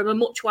best from a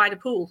much wider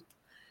pool.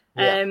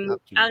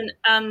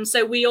 And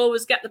so we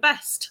always get the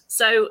best.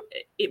 So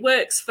it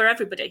works for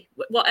everybody.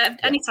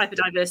 Any type of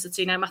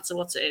diversity, no matter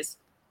what it is.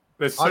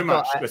 There's so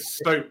much.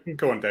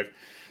 Go on, Dave.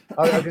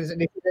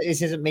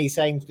 This isn't me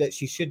saying that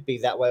she should be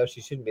that way or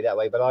she shouldn't be that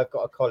way, but I've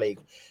got a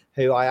colleague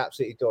who I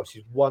absolutely adore.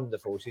 She's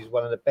wonderful. She's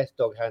one of the best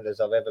dog handlers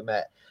I've ever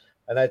met.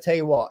 And I tell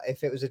you what,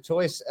 if it was a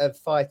choice of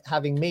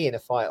having me in a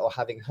fight or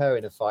having her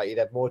in a fight, you'd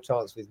have more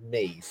chance with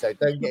me. So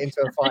don't get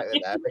into a fight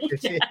with her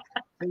because she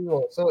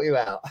will sort you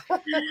out.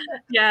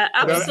 Yeah,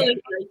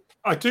 absolutely.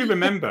 I do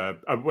remember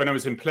when I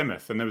was in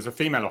Plymouth and there was a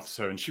female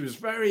officer and she was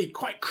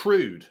quite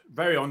crude,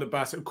 very on the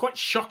bus, and quite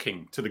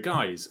shocking to the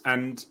guys.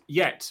 And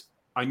yet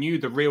I knew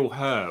the real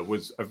her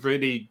was a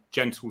really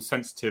gentle,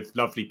 sensitive,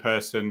 lovely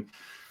person.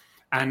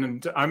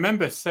 And I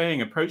remember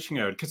approaching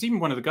her, because even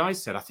one of the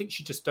guys said, I think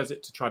she just does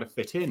it to try to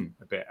fit in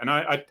a bit. And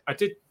I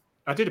did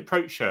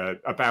approach her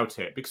about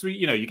it because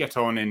you get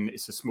on in,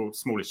 it's a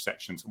smallish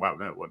section. Well,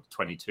 no,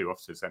 22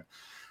 officers then.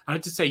 And I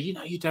did say,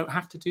 you don't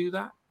have to do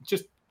that.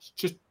 Just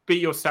be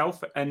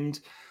yourself. And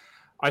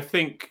I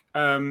think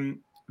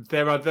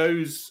there are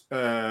those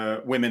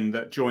women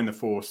that join the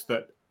force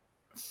that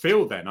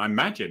feel then, I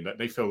imagine that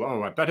they feel,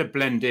 I better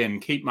blend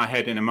in, keep my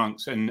head in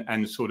amongst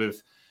and sort of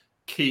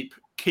keep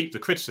the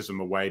criticism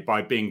away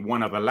by being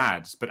one of the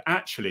lads. But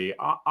actually,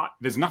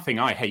 there's nothing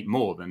I hate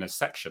more than a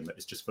section that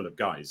is just full of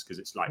guys, because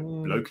it's like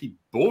blokey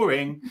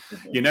boring.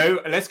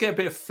 Let's get a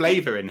bit of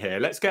flavour in here.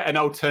 Let's get an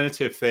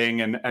alternative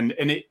thing, and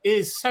it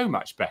is so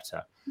much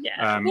better.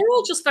 Yeah, we're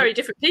all just very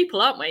different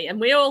people, aren't we? And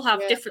we all have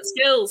different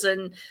skills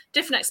and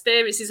different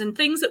experiences and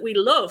things that we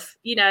love.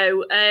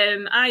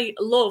 I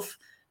love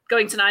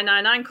going to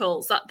 999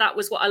 calls. That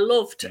was what I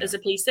loved as a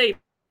PC.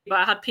 But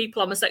I had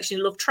people on my section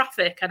who loved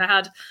traffic, and I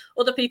had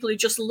other people who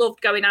just loved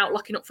going out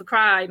locking up for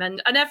crime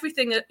and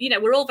everything.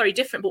 We're all very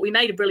different, but we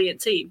made a brilliant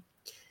team.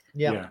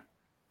 Well,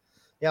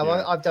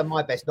 I've done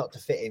my best not to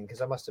fit in, because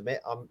I must admit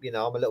I'm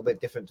a little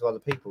bit different to other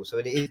people. So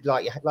it is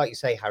like you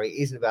say, Harry,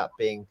 it isn't about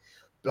being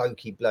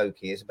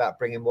blokey. It's about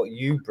bringing what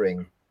you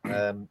bring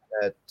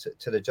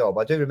to the job.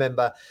 I do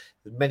remember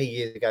many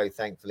years ago,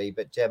 thankfully,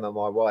 but Gemma,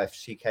 my wife,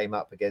 she came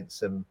up against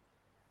some.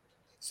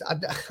 So I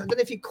don't know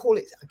if you call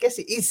it, I guess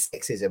it is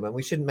sexism, and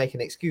we shouldn't make an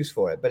excuse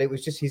for it, but it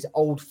was just his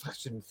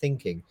old-fashioned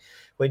thinking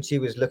when she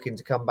was looking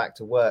to come back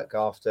to work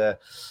after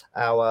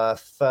our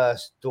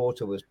first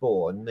daughter was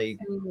born. The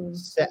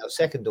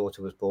second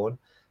daughter was born.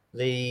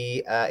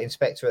 The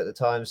inspector at the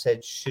time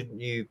said,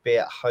 shouldn't you be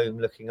at home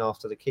looking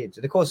after the kids?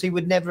 And of course, he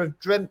would never have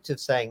dreamt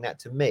of saying that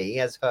to me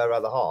as her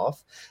other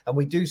half. And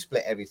we do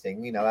split everything.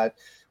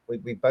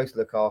 We both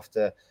look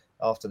after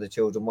the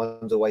children.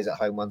 One's always at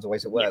home, one's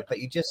always at work. But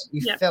you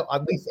felt,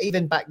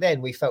 even back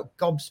then, we felt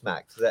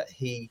gobsmacked that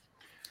he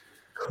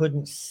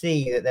couldn't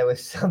see that there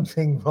was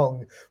something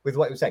wrong with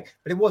what he was saying.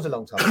 But it was a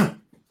long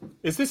time.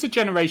 Is this a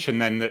generation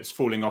then that's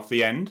falling off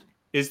the end?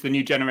 Is the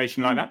new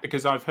generation like that?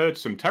 Because I've heard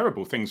some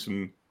terrible things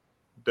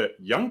that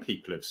young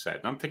people have said.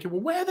 And I'm thinking,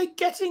 well, where are they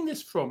getting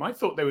this from? I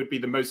thought they would be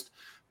the most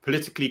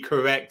politically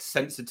correct,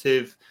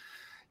 sensitive,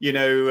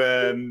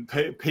 generation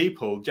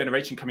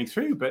coming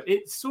through. But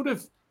it's sort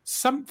of,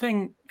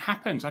 something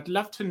happens. I'd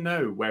love to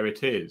know where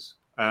it is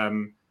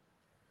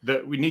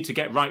that we need to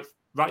get right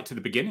to the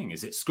beginning.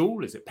 Is it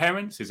school? Is it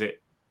parents? Is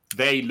it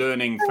they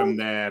learning from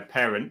their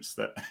parents?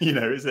 That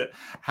is it?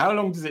 How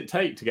long does it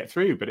take to get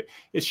through? But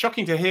it's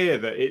shocking to hear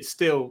that it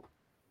still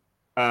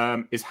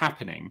is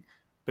happening.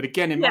 But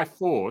again, in my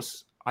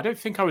force, I don't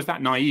think I was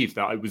that naive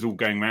that it was all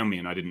going around me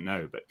and I didn't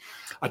know. But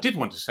I did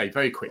want to say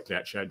very quickly,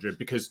 actually, Andrea,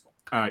 because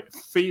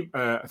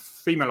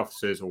female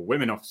officers or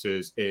women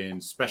officers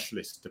in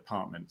specialist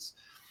departments,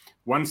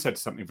 one said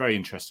something very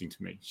interesting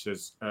to me. She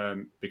says,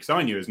 because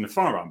I knew as a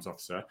firearms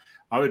officer,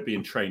 I would be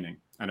in training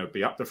and I would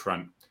be up the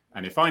front.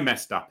 And if I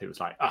messed up, it was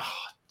like,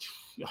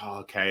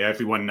 okay,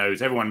 everyone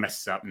knows, everyone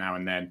messes up now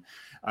and then.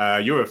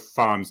 You're a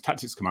firearms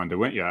tactics commander,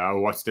 weren't you?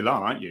 Oh, I still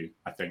are, aren't you?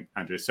 I think,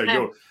 Andrea. So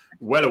you're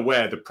well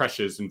aware of the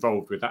pressures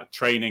involved with that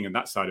training and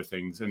that side of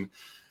things.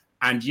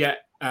 And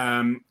yet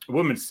a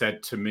woman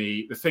said to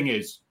me, the thing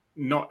is,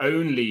 not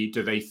only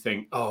do they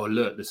think, oh,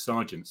 look, the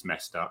sergeant's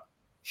messed up,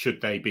 should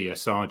they be a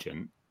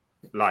sergeant?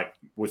 Like,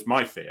 was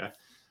my fear.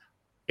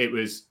 It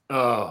was,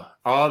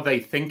 are they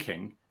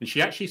thinking? And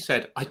she actually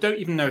said, I don't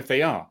even know if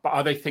they are, but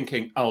are they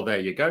thinking, oh, there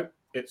you go,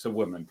 it's a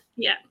woman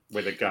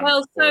with a gun?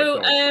 Well,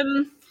 so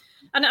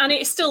And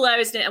it's still there,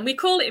 isn't it? And we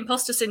call it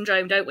imposter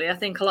syndrome, don't we? I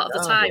think a lot of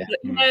the time. Yeah. But,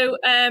 you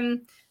know,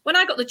 when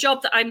I got the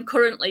job that I'm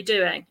currently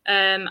doing,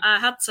 I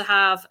had to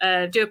have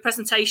do a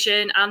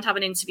presentation and have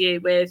an interview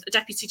with a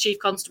deputy chief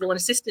constable, an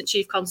assistant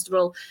chief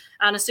constable,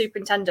 and a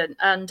superintendent.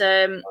 And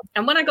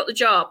when I got the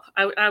job,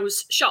 I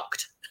was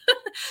shocked.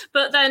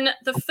 But then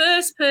the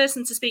first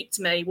person to speak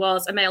to me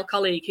was a male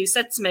colleague who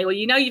said to me, well,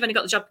 you know, you've only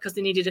got the job because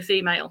they needed a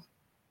female.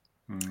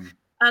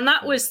 And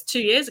that was 2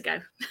 years ago.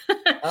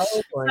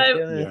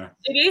 It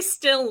is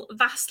still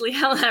vastly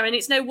out there. And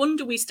it's no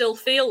wonder we still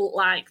feel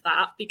like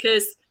that,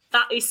 because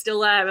that is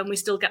still there and we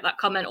still get that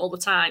comment all the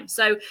time.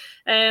 So,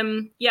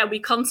 we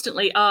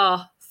constantly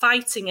are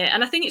fighting it.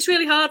 And I think it's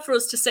really hard for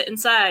us to sit and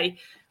say,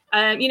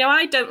 you know,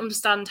 I don't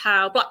understand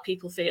how Black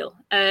people feel.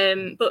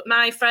 But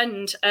my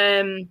friend,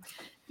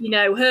 you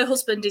know, her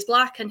husband is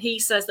Black, and he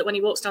says that when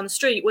he walks down the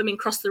street, women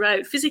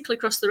physically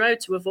cross the road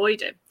to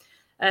avoid him.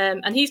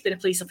 And he's been a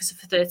police officer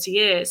for 30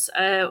 years,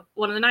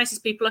 one of the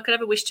nicest people I could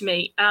ever wish to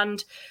meet.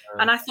 And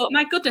I thought,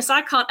 my goodness,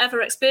 I can't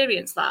ever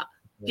experience that,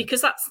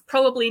 because that's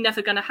probably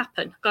never going to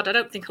happen. God, I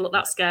don't think I look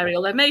that scary,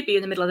 although maybe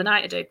in the middle of the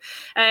night I do.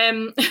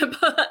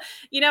 But,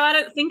 you know, I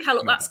don't think I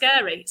look that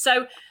scary.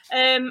 So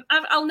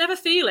I'll never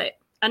feel it.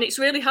 And it's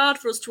really hard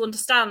for us to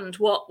understand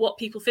what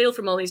people feel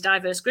from all these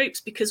diverse groups,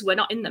 because we're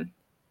not in them.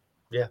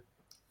 Yeah.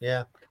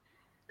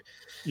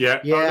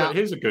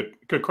 Here's a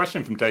good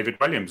question from David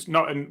Williams.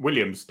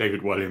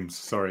 David Williams.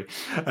 Sorry,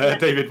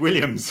 David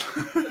Williams.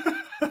 He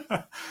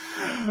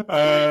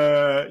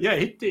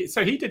did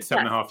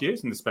 7.5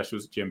 years in the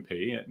specials at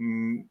GMP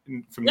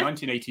from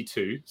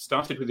 1982.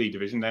 Started with E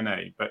Division, then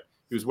A, but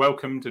he was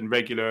welcomed, and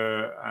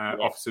regular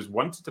officers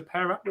wanted to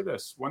pair up with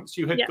us once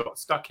you had got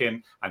stuck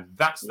in, and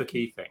that's the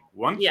key thing.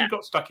 Once you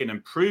got stuck in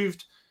and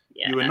proved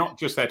you were not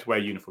just there to wear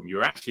a uniform, you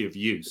were actually of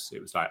use. It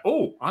was like,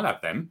 oh, I'll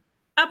have them.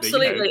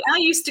 Absolutely. You know.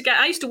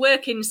 I used to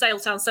work in Sale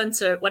Town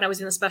Centre when I was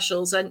in the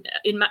specials and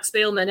in Max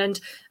Spielman, and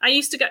I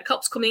used to get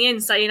cops coming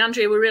in saying,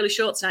 Andrea, we're really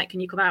short tonight, can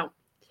you come out?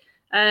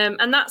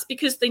 And that's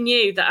because they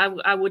knew that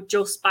I would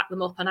just back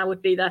them up and I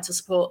would be there to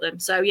support them.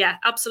 So yeah,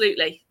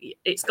 absolutely,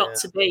 it's got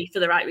to be for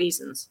the right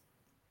reasons.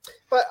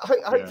 But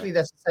hopefully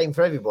that's the same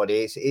for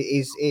everybody.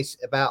 It's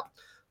about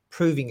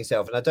proving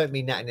yourself, and I don't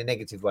mean that in a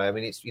negative way. I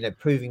mean, it's, you know,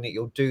 proving that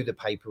you'll do the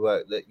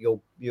paperwork, that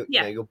you'll you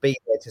know, you'll be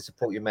there to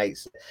support your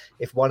mates.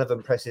 If one of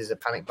them presses a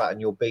panic button,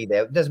 you'll be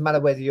there. It doesn't matter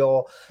whether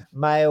you're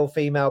male,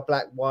 female,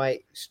 black,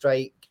 white,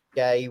 straight,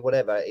 gay,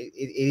 whatever. It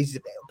is,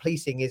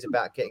 policing is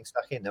about getting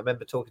stuck in. I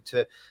remember talking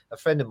to a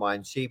friend of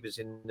mine. She was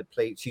in the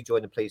police. She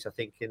joined the police, I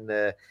think, in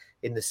the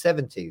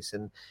 70s.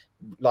 And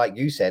like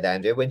you said,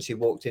 Andrew, when she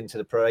walked into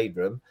the parade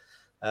room,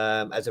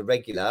 as a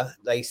regular,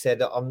 they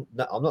said, I'm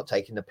not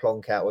taking the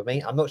plonk out with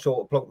me. I'm not sure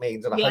what plonk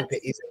means, and I hope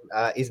it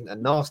isn't a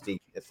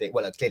nasty thing.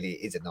 Well, clearly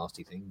it is a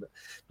nasty thing, but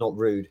not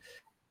rude.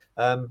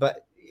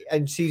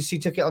 And she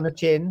took it on the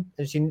chin,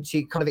 and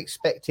she kind of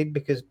expected,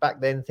 because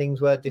back then things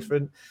were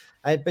different.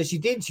 But she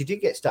did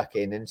get stuck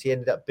in, and she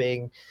ended up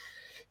being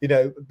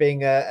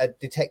a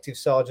detective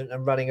sergeant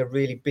and running a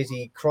really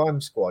busy crime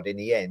squad in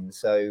the end.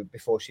 So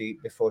before she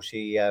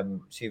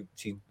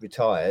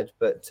retired,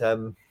 but.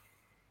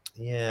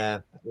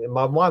 Yeah,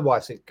 my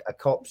wife's a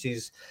cop.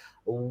 She's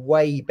a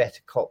way better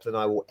cop than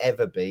I will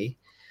ever be,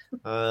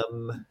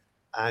 and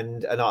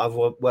I've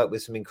worked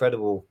with some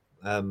incredible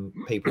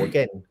people.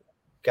 Again,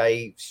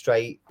 gay,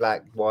 straight,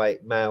 black,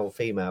 white, male,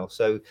 female.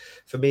 So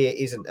for me, it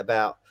isn't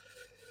about.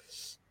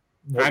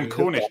 And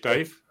Cornish,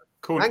 Dave.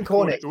 Cornish.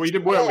 Well, you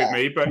didn't work with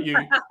me, but you.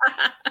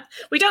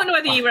 We don't know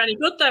whether you were any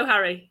good, though,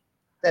 Harry.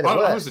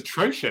 I was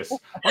atrocious.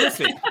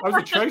 Honestly, I was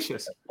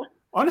atrocious.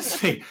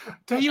 Honestly,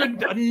 don't you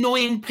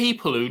annoying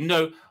people who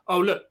know? Oh,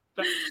 look,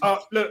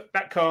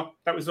 that car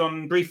that was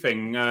on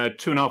briefing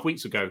 2.5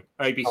 weeks ago,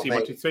 ABC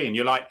 123, and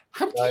you're like,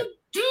 how do you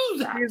do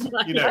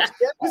that? You know,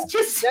 it's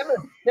just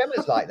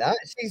Gemma's like that.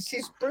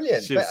 She's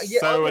brilliant. She's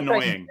so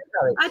annoying.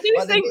 I do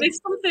think there's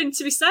something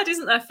to be said,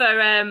 isn't there?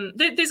 For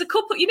there's a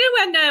couple. You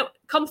know, when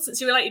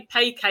competency-related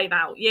pay came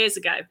out years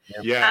ago,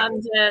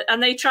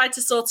 and they tried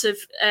to sort of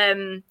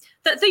the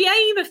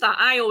aim of that,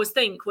 I always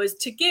think, was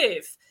to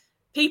give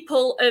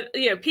people,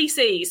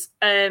 PCs,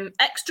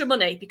 extra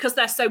money because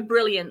they're so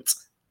brilliant.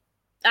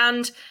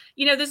 And,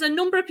 you know, there's a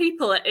number of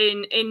people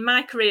in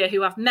my career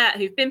who I've met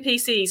who've been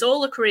PCs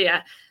all the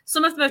career.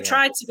 Some of them have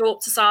tried to go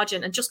up to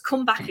sergeant and just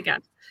come back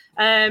again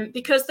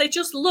because they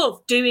just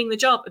love doing the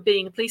job of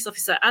being a police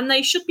officer, and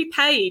they should be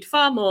paid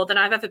far more than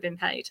I've ever been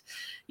paid.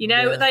 You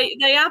know,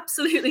 they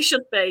absolutely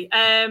should be.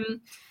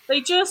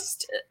 They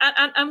just,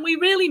 and we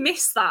really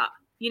miss that.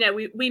 You know,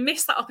 we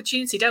miss that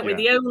opportunity, don't we?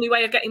 The only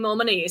way of getting more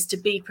money is to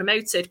be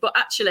promoted. But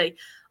actually,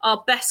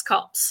 our best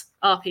cops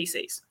are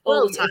PCs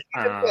all the time.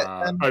 I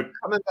can't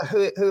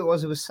remember who it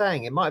was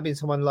saying. It might have been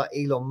someone like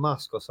Elon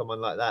Musk or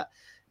someone like that.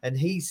 And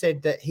he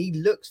said that he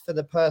looks for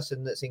the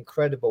person that's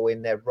incredible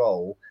in their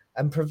role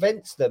and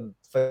prevents them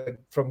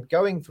from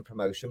going for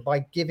promotion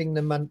by giving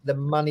them the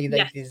money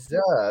they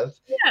deserve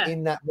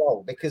in that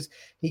role, because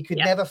he could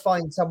never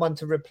find someone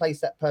to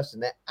replace that person.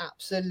 They're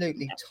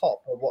absolutely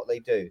top of what they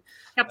do.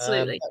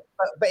 Absolutely.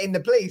 But in the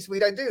police, we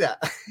don't do that.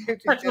 We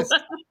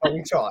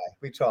try.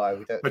 We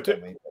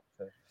don't.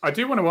 I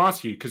do want to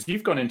ask you, because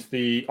you've gone into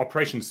the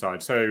operations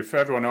side. So for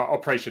everyone, our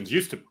operations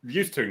used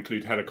to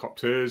include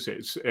helicopters.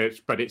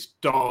 But it's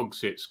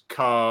dogs, it's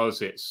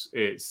cars, it's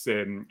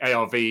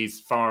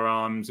ARVs,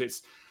 firearms.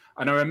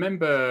 And I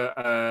remember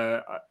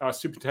our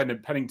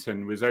Superintendent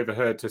Pennington was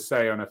overheard to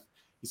say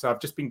he said,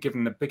 "I've just been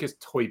given the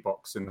biggest toy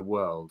box in the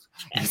world."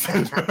 He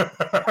said,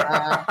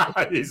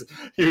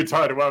 he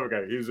retired a while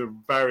ago. He was a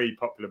very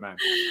popular man.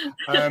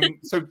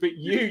 But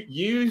you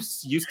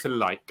used to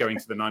like going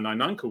to the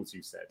 999 calls,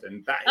 you said,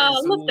 and that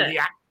is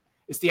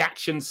it's the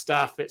action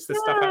stuff. It's the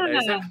stuff out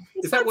there.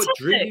 Is that what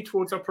drew you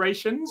towards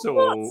operations,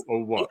 or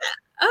what?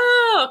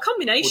 Oh, a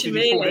combination,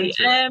 really.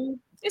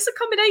 It's a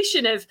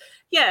combination of,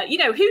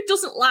 who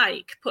doesn't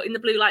like putting the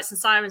blue lights and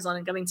sirens on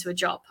and going to a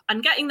job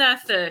and getting there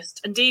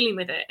first and dealing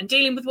with it and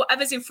dealing with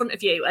whatever's in front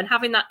of you and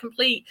having that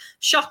complete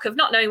shock of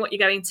not knowing what you're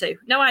going to,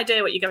 no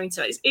idea what you're going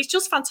to. It's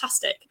just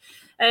fantastic.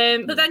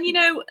 But then,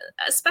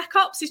 Spec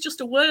Ops is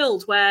just a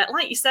world where,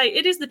 like you say,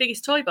 it is the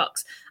biggest toy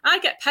box. I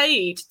get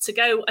paid to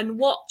go and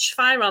watch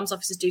firearms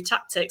officers do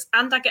tactics,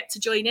 and I get to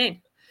join in.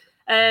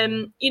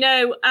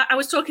 I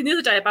was talking the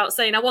other day about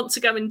saying I want to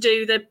go and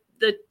do the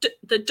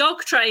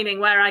dog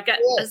training where I get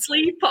a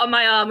sleeve put on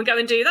my arm and go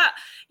and do that.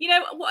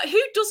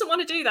 Who doesn't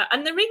want to do that?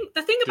 And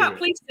the thing about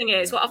policing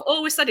is, what I've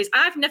always said is,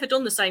 I've never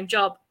done the same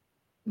job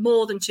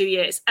more than 2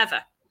 years,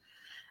 ever.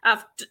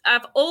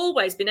 I've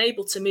always been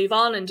able to move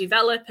on and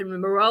develop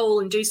and roll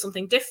and do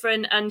something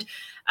different. And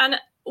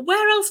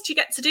where else do you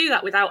get to do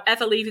that without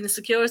ever leaving the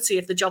security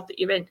of the job that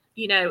you're in?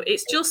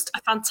 It's just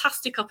a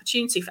fantastic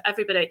opportunity for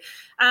everybody.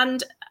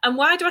 And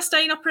why do I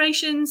stay in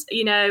operations?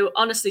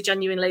 Honestly,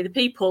 genuinely, the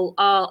people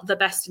are the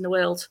best in the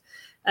world.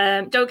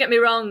 Don't get me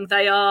wrong,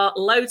 they are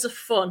loads of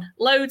fun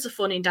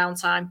in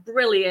downtime,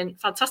 brilliant,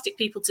 fantastic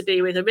people to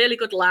be with, a really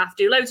good laugh,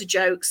 do loads of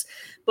jokes.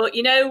 But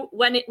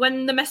when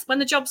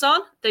the job's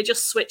on, they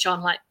just switch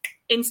on like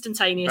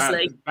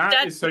instantaneously.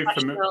 That is so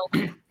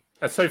familiar.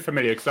 That's so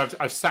familiar, because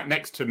I've sat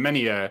next to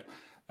many a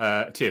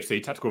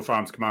TFC, Tactical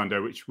Firearms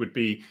Commando, which would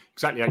be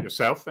exactly like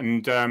yourself.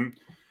 And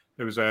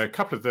there was a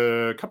couple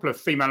of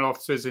female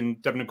officers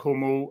in Devon and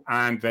Cornwall,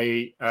 and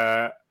they,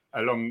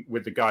 along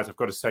with the guys, I've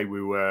got to say, they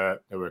were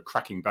a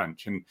cracking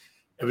bunch. And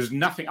it was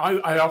nothing.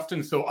 I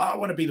often thought, I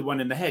want to be the one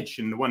in the hedge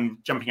and the one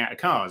jumping out of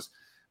cars.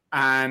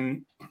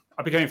 And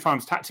I became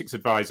Firearms Tactics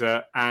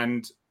Advisor,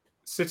 and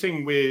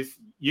sitting with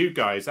you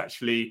guys,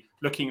 actually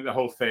looking at the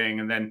whole thing,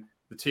 and then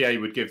the TA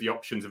would give the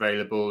options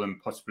available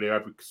and possibly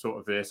over sort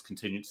of this,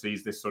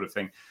 contingencies, this sort of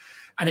thing.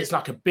 And it's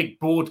like a big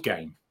board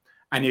game.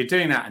 And you're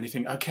doing that and you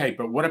think, okay,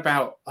 but what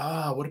about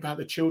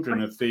the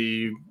children of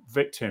the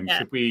victim? Yeah.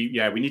 Should we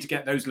need to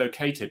get those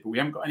located, but we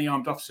haven't got any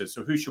armed officers.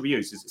 So who should we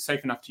use? Is it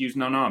safe enough to use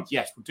non-armed?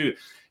 Yes, we'll do it.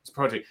 It's a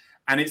project.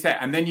 And it's there.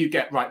 And then you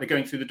get, right, they're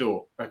going through the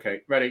door.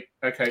 Okay, ready.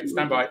 Okay,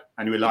 stand by.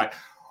 And we're like,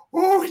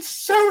 oh, it's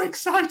so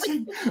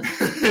exciting.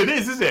 It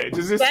is, isn't it?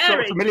 Does this sort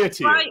of familiar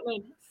to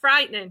you?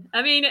 Frightening.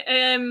 I mean,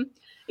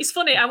 it's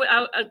funny.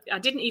 I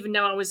didn't even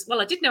know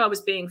I did know I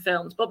was being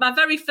filmed, but my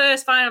very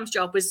first firearms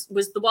job was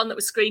the one that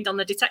was screened on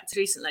the Detector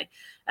recently.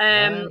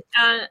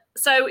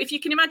 So if you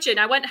can imagine,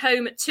 I went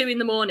home at 2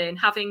 a.m,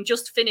 having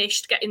just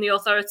finished getting the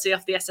authority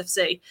off the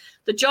SFC.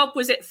 The job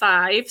was at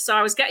 5, so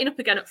I was getting up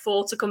again at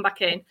 4 to come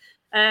back in.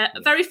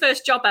 Very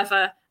first job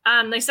ever.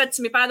 And they said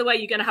to me, by the way,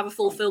 you're going to have a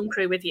full film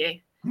crew with you.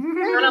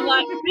 And I'm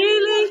like,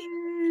 really?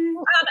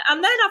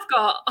 And then I've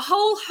got a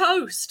whole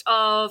host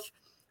of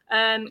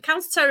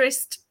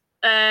counter-terrorist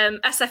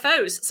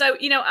SFOs. So,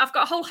 I've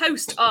got a whole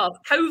host of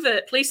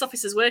covert police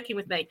officers working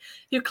with me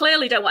who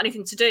clearly don't want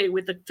anything to do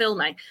with the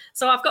filming.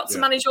 So I've got to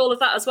manage all of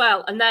that as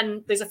well. And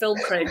then there's a film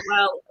crew.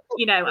 Well,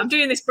 I'm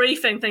doing this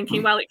briefing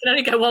thinking, well, it can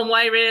only go one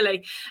way,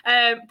 really.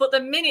 But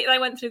the minute they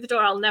went through the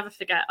door, I'll never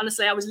forget.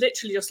 Honestly, I was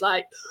literally just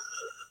like,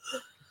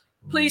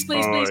 please.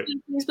 And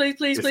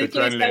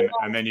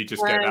then you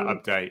just get that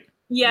update.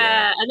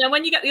 Yeah. And then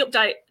when you get the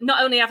update,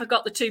 not only have I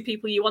got the 2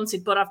 people you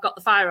wanted, but I've got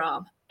the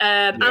firearm.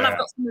 And I've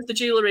got some of the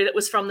jewellery that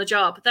was from the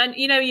job. Then,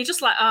 you're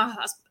just like, oh,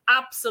 that's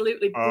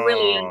absolutely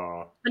brilliant.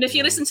 And if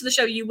you listen to the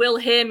show, you will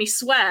hear me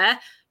swear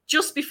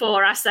just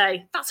before I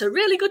say, that's a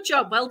really good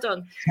job. Well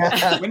done.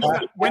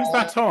 When's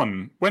that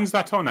on? When's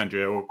that on,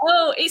 Andrea?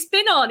 Oh, it's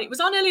been on. It was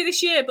on earlier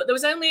this year, but there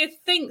was only, I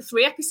think,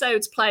 3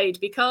 episodes played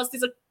because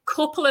there's a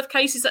couple of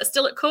cases that are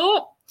still at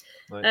court.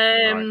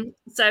 Right.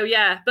 So,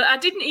 yeah, but I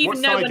didn't even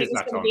know when it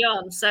was going to be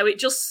on. So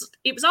it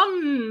was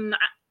on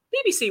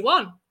BBC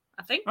One,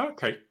 I think.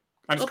 Okay.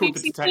 And it's called The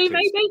BBC Detectives. Two,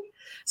 maybe?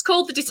 It's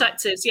called The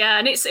Detectives, yeah.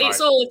 And it's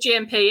all of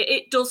GMP.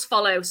 It does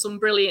follow some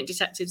brilliant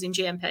detectives in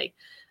GMP.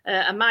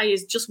 And Maya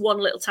is just one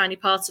little tiny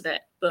part of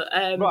it. But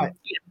right.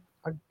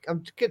 Yeah.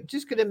 I'm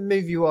just going to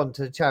move you on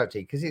to the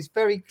charity, because it's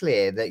very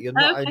clear that you're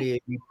not only are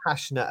you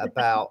passionate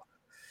about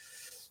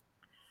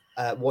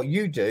what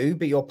you do,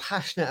 but you're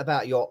passionate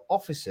about your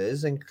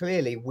officers, and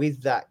clearly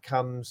with that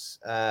comes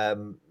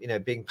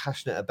being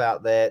passionate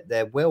about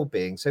their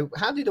well-being. So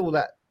how did all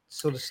that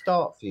sort of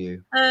start for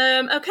you?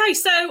 Okay,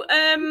 so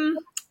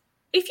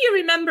if you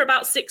remember,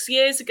 about 6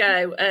 years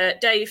ago,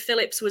 Dave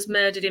Phillips was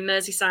murdered in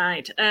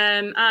Merseyside,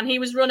 and he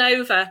was run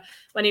over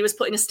when he was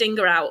putting a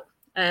stinger out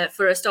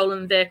for a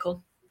stolen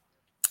vehicle.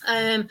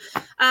 And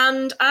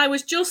I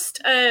was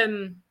just,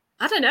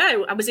 I don't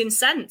know, I was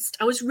incensed.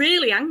 I was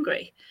really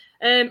angry,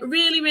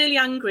 really, really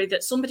angry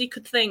that somebody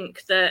could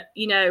think that,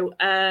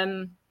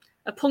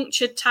 a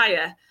punctured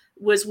tyre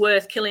was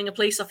worth killing a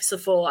police officer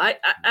for.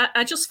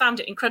 I just found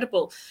it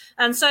incredible.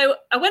 And so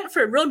I went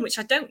for a run, which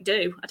I don't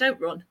do. I don't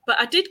run, but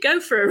I did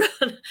go for a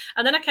run.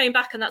 And then I came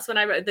back, and that's when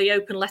I wrote the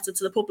open letter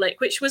to the public,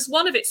 which was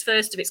one of its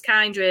first of its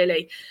kind,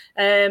 really.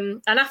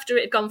 And after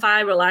it had gone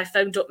viral, I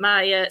phoned up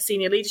my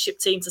senior leadership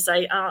team to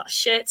say, oh,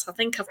 shit, I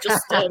think I've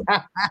just got the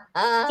cat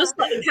out of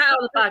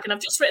the bag, and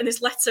I've just written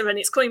this letter, and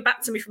it's coming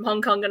back to me from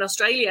Hong Kong and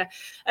Australia.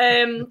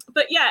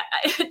 But yeah,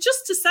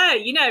 just to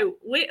say,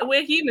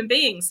 we're human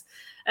beings.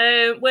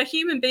 We're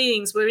human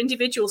beings. We're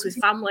individuals with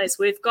families.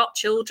 We've got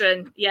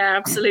children. Yeah,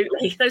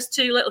 absolutely. Those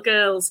two little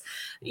girls,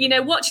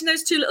 watching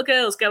those two little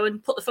girls go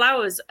and put the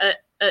flowers at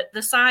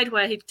the side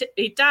where he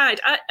died.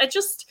 I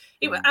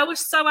was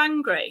so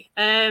angry.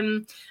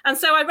 And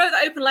so I wrote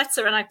that open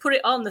letter, and I put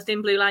it on the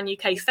Thin Blue Line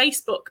UK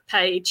Facebook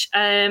page.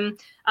 And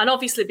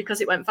obviously,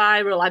 because it went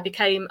viral, I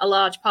became a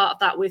large part of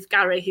that with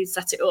Gary, who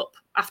set it up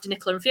after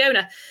Nicola and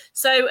Fiona.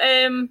 So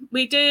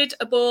we did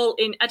a ball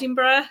in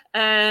Edinburgh,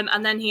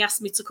 and then he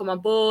asked me to come on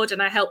board,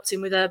 and I helped him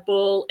with a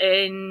ball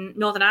in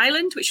Northern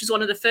Ireland, which was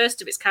one of the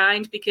first of its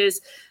kind, because,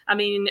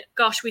 we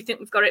think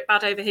we've got it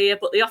bad over here,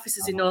 but the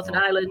officers in Northern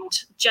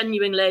Ireland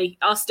genuinely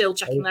are still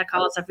checking their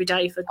cars every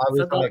day for I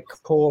was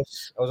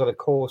on a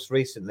course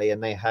recently,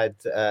 and they had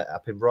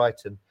up in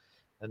Brighton,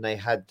 and they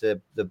had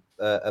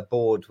a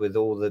board with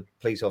all the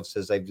police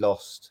officers they've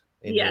lost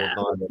in Northern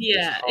Ireland.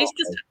 Yeah, it's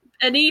just...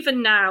 And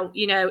even now,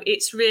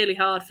 it's really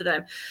hard for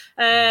them.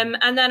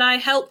 And then I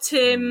helped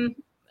him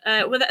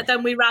with it.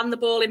 Then we ran the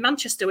ball in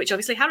Manchester, which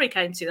obviously Harry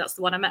came to. That's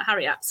the one I met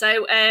Harry at.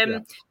 So,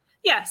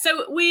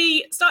 so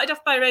we started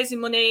off by raising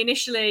money,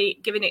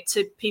 initially giving it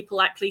to people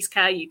like Police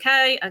Care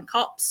UK and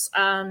COPS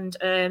and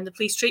the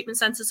police treatment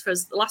centres for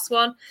the last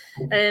one.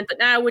 But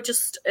now we're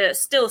just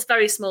still a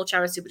very small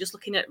charity. We're just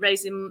looking at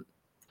raising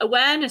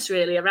awareness,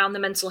 really, around the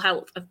mental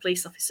health of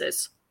police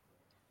officers.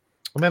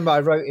 I remember I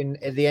wrote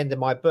at the end of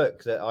my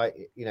book that I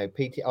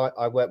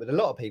work with a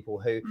lot of people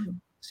who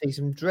see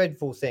some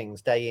dreadful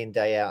things day in,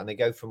 day out, and they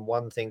go from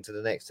one thing to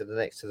the next, to the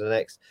next, to the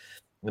next.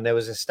 And there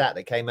was a stat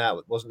that came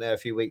out, wasn't there, a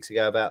few weeks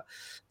ago, about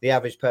the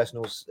average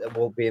person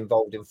will be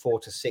involved in 4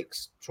 to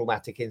 6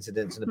 traumatic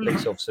incidents, and a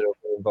police officer will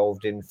be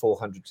involved in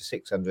 400 to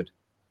 600.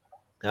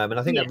 And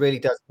I think that really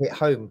does hit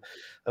home.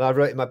 And I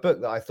wrote in my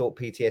book that I thought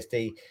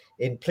PTSD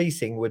in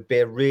policing would be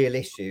a real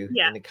issue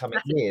in the coming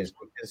years,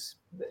 because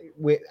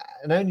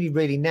and only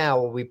really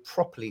now are we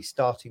properly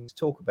starting to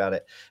talk about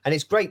it. And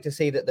it's great to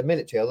see that the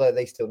military, although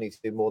they still need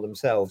to do more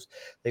themselves,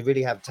 they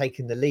really have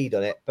taken the lead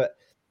on it. But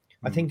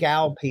I think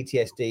our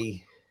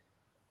PTSD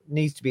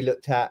needs to be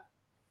looked at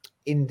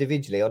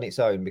individually on its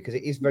own, because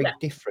it is very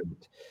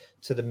different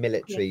to the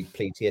military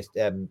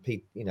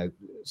PTSD,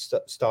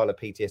 style of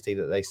PTSD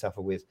that they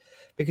suffer with,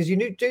 because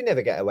you do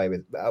never get away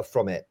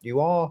from it. You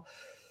are,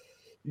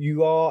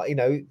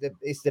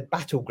 it's the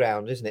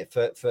battleground, isn't it,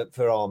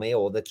 for army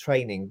or the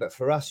training? But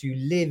for us, you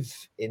live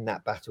in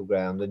that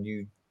battleground, and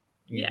you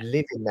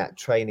live in that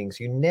training,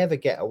 so you never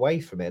get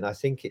away from it. And I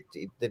think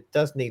it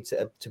does need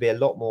to be a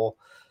lot more,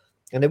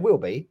 and there will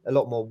be a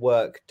lot more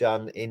work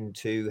done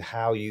into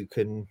how you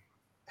can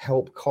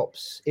help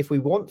cops, if we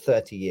want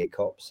 30-year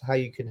cops, how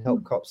you can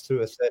help cops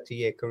through a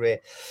 30-year career,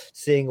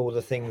 seeing all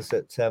the things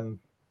that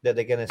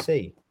they're going to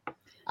see.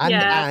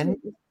 And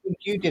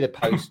you did a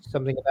post,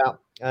 something about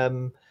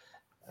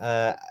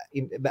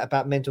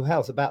mental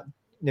health, about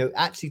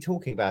actually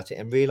talking about it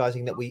and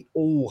realizing that we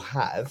all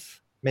have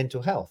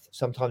mental health.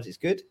 Sometimes it's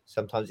good,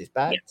 sometimes it's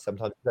bad,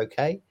 sometimes it's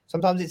okay,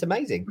 sometimes it's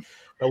amazing,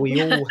 but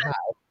we all have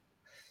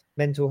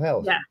mental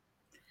health.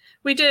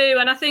 We do,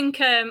 and I think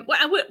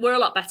we're a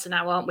lot better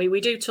now, aren't we?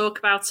 We do talk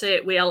about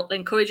it. We'll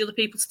encourage other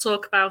people to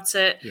talk about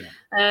it.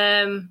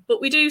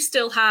 But we do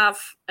still have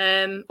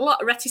a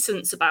lot of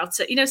reticence about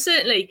it.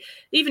 Certainly,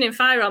 even in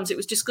firearms, it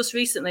was discussed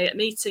recently at a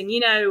meeting.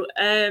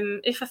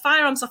 If a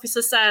firearms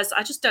officer says,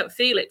 I just don't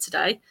feel it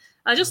today,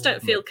 I just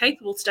don't feel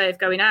capable today of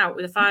going out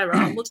with a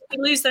firearm, will they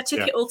lose their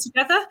ticket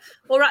altogether?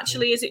 Or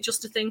actually, is it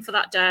just a thing for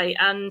that day?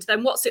 And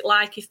then what's it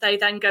like if they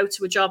then go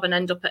to a job and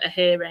end up at a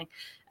hearing?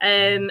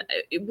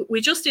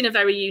 We're just in a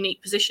very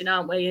unique position,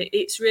 aren't we?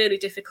 It's really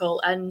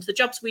difficult. And the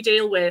jobs we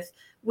deal with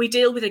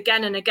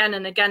again and again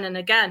and again and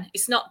again.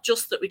 It's not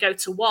just that we go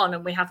to one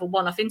and we have a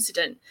one-off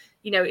incident.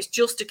 It's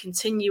just a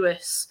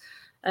continuous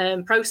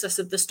process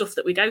of the stuff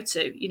that we go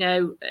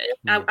to.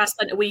 I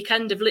spent a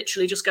weekend of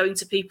literally just going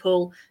to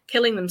people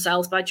killing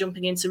themselves by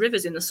jumping into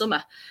rivers in the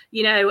summer,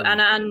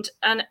 and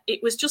it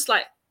was just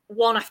like,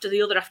 one after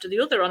the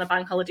other on a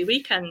bank holiday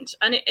weekend.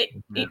 And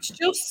it's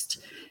just,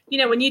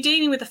 when you're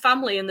dealing with the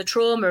family and the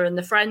trauma and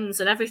the friends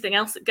and everything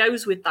else that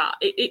goes with that,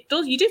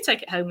 you do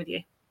take it home with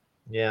you.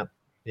 Yeah,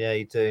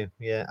 you do.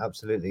 Yeah,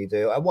 absolutely, you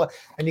do.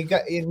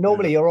 And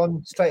normally you're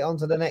on straight on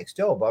to the next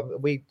job.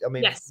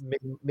 Yes.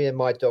 Me and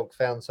my dog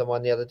found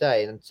someone the other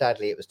day, and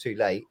sadly it was too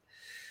late.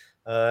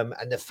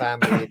 And the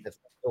family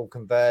all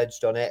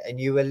converged on it, and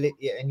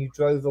you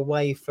drove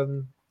away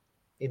from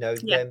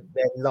their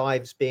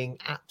lives being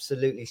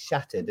absolutely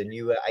shattered, and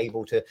you were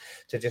able to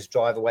just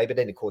drive away. But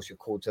then of course you're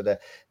called to the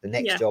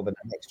next job and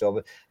the next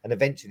job, and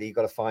eventually you've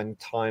got to find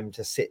time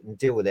to sit and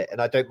deal with it.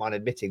 And I don't mind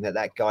admitting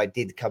that guy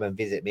did come and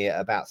visit me at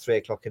about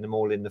 3:00 in the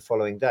morning the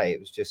following day. It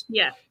was just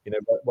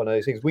one of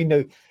those things. We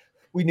knew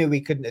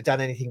we couldn't have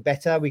done anything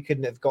better. We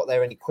couldn't have got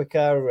there any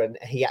quicker, and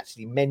he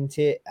actually meant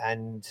it.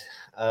 And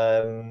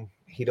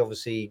he'd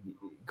obviously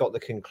got the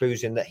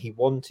conclusion that he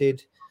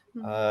wanted.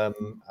 And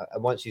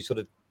once you sort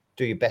of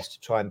do your best to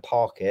try and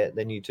park it,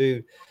 then you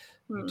do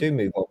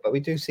move on. But we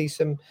do see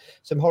some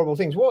horrible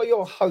things. What are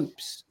your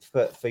hopes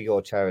for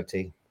your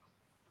charity?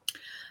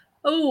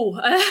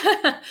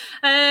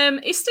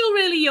 It's still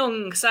really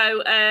young,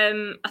 so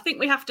I think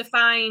we have to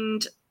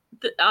find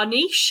our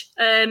niche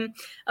a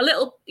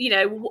little.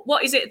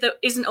 What is it that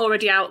isn't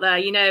already out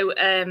there?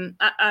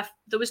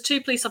 There was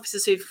 2 police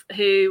officers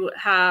who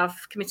have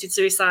committed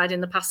suicide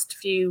in the past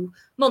few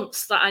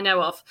months that I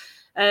know of.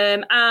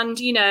 There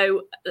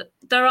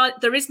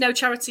is no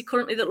charity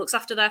currently that looks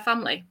after their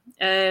family.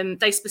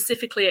 They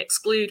specifically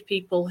exclude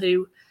people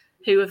who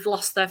have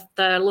lost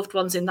their loved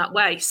ones in that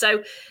way.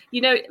 So,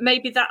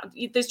 maybe that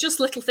there's just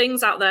little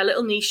things out there,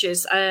 little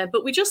niches,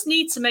 but we just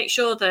need to make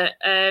sure that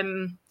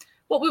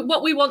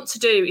what we want to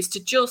do is to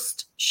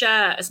just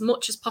share as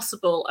much as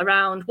possible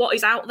around what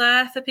is out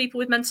there for people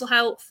with mental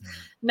health,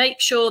 make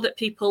sure that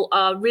people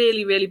are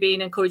really, really being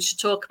encouraged to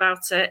talk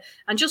about it,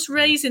 and just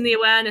raising the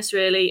awareness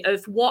really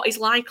of what is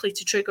likely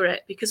to trigger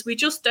it, because we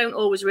just don't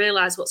always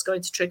realise what's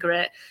going to trigger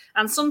it.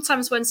 And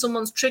sometimes when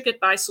someone's triggered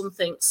by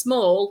something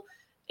small,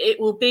 it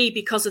will be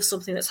because of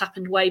something that's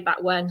happened way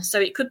back when.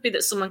 So it could be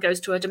that someone goes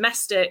to a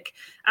domestic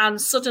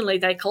and suddenly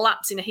they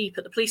collapse in a heap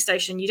at the police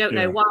station. You don't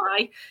know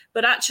why,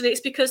 but actually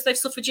it's because they've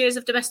suffered years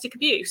of domestic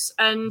abuse.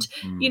 And,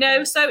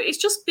 so it's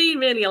just being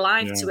really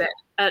alive to it.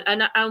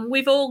 And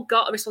we've all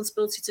got a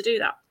responsibility to do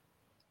that.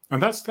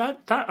 And that's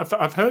that.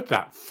 I've heard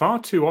that far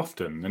too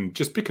often. And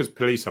just because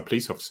police are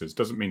police officers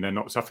doesn't mean they're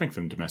not suffering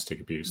from domestic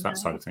abuse, that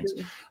side of things.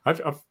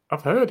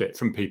 I've heard it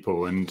from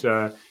people, and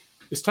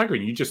it's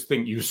staggering. You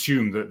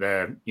assume that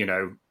they're,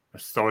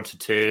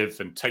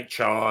 authoritative and take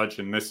charge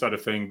and this sort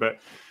of thing. But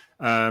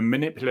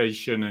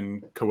manipulation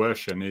and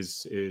coercion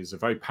is a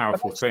very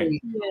powerful thing.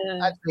 Yeah.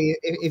 Actually,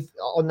 if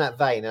on that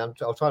vein, I'll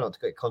try not to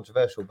get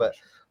controversial, but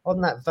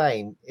on that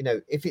vein,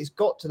 if it's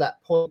got to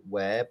that point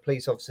where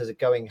police officers are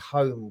going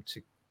home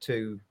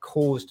to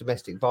cause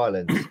domestic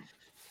violence,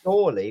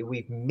 surely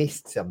we've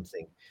missed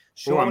something.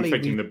 I'm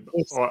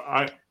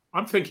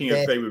thinking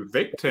if they were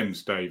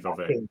victims, Dave, of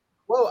it.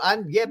 Well,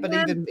 but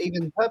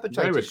even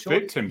perpetrators. They were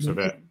victims of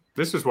it.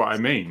 This is what I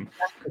mean.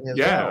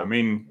 Well. But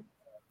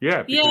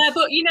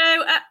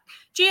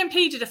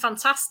GMP did a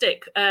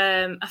fantastic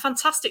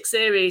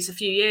series a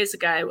few years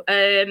ago.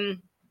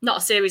 Not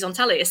a series on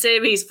telly, a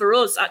series for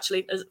us,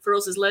 actually, for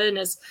us as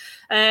learners,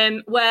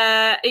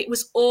 where it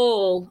was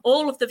all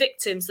of the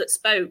victims that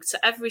spoke to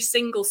every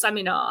single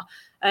seminar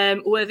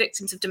were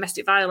victims of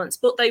domestic violence,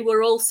 but they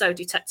were also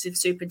detective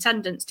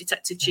superintendents,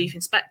 detective chief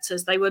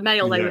inspectors. They were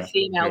male, they were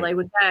female, they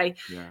were gay.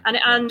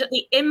 And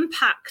the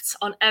impact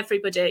on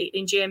everybody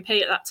in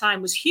GMP at that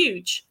time was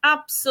huge,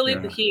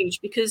 absolutely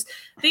huge, because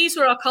these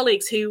were our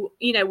colleagues who,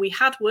 we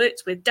had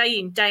worked with day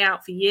in, day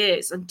out for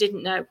years and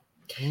didn't know.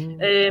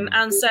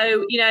 And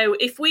so,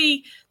 if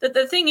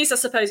the thing is, I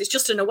suppose it's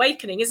just an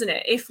awakening, isn't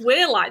it? If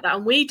we're like that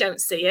and we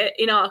don't see it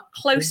in our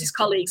closest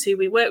colleagues who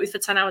we work with for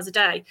 10 hours a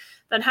day,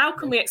 then how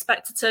can we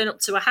expect to turn up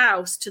to a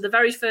house to the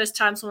very first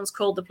time someone's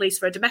called the police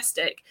for a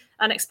domestic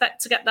and expect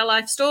to get their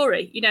life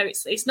story?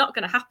 It's not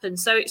going to happen.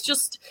 So it's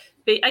just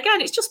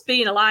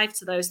being alive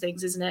to those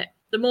things, isn't it?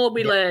 The more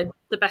we learn,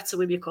 the better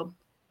we become.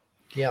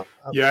 Yeah.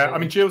 Yeah. I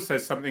mean, Jill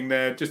says something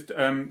there, just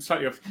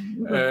slightly off.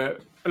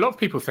 A lot of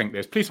people think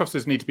this. Police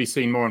officers need to be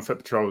seen more on foot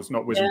patrols,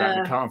 not whizzing back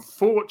in the car.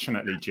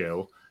 Unfortunately,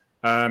 Jill,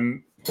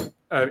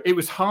 it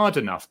was hard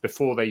enough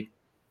before they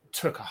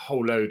took a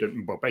whole load of,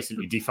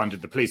 basically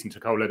defunded the police and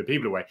took a whole load of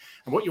people away.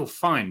 And what you'll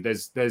find,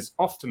 there's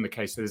often the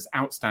case there's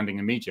outstanding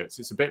immediates.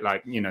 It's a bit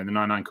like, the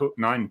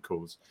 999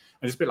 calls.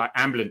 And it's a bit like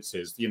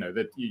ambulances,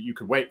 that you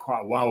could wait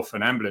quite a while for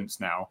an ambulance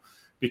now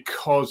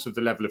because of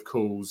the level of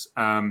calls.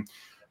 And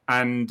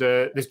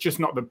there's just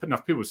not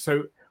enough people.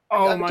 So,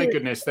 my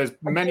goodness, there's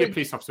many a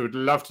police officer would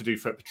love to do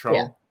foot patrol.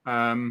 Yeah.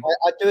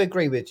 I do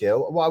agree with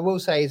Jill. What I will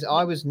say is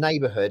I was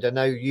neighbourhood. I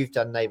know you've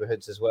done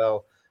neighbourhoods as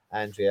well,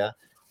 Andrea.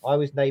 I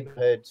was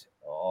neighbourhood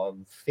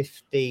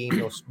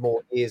 15 or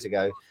more years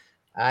ago.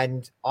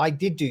 And I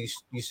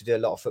used to do a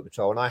lot of foot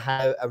patrol, and I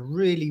had a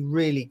really,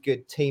 really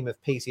good team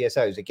of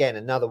PCSOs. Again,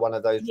 another one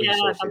of those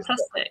resources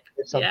fantastic.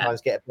 that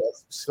sometimes get a bit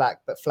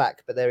of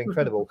flack, but they're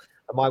incredible.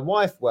 And my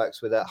wife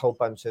works with a whole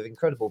bunch of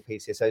incredible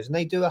PCSOs, and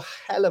they do a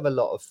hell of a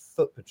lot of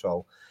foot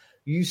patrol.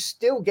 You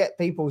still get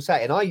people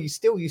say, and I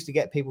still used to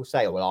get people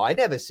say, well, I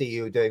never see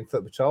you doing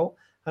foot patrol.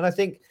 And I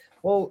think,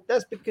 well,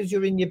 that's because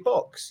you're in your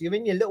box. You're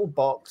in your little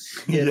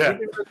box. The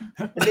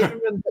living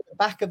room at the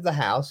back of the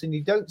house, and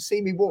you don't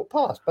see me walk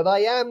past, but I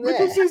am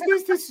there. This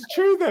is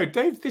true, though,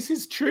 Dave. This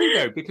is true,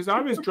 though, because I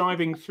was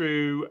driving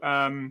through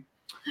a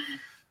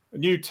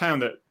new town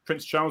that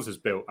Prince Charles has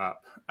built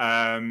up,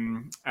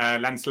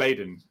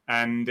 Lansleyden,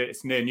 and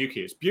it's near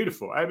Newquay. It's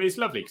beautiful. I mean, it's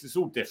lovely because it's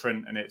all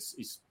different, and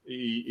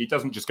he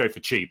doesn't just go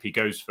for cheap. He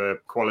goes for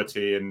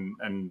quality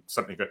and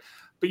something good.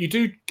 But you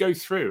do go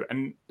through,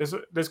 and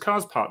there's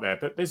cars parked there,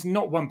 but there's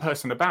not one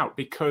person about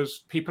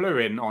because people are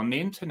in on the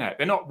internet.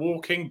 They're not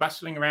walking,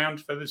 bustling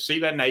around to see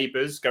their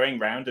neighbours, going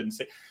round and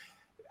see.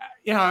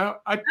 You know,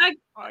 I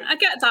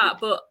get that,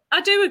 but I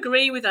do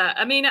agree with that.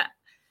 I mean,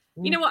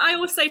 you know what I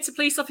always say to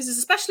police officers,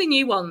 especially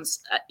new ones,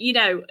 you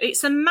know,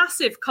 it's a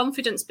massive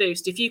confidence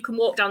boost if you can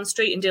walk down the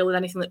street and deal with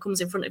anything that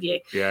comes in front of you.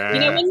 Yeah. You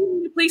know, when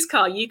you're in a police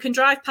car, you can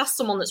drive past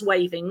someone that's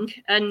waving,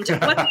 and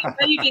whether they're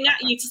waving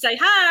at you to say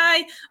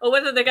hi or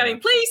whether they're going,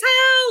 please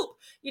help,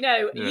 you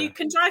know, you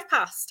can drive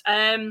past.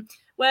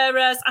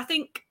 Whereas I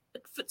think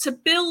to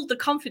build the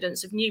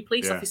confidence of new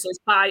police officers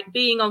by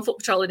being on foot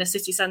patrol in a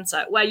city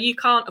centre where you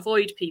can't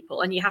avoid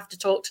people and you have to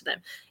talk to them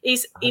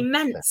is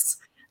immense.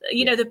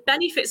 You know, the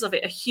benefits of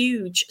it are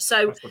huge.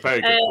 So that's a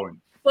very good point.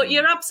 But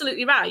you're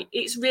absolutely right.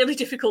 It's really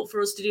difficult for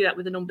us to do that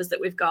with the numbers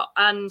that we've got.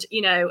 And,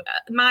 you know,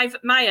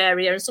 my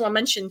area, and someone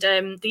mentioned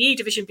the E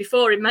division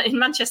before in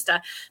Manchester,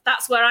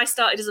 that's where I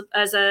started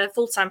as a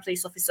full-time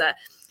police officer.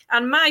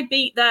 And my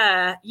beat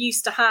there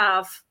used to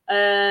have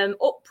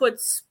up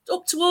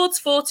towards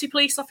 40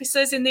 police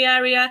officers in the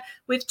area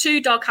with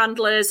 2 dog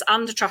handlers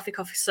and a traffic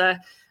officer.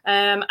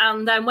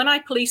 And then when I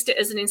policed it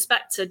as an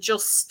inspector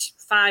just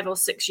 5 or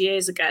 6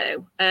 years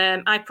ago,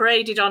 I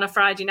paraded on a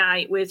Friday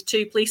night with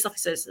 2 police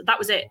officers. That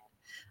was it.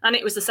 And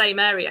it was the same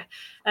area.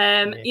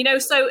 You know,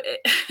 so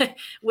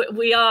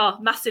we are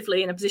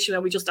massively in a position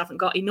where we just haven't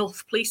got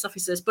enough police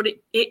officers, but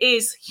it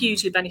is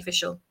hugely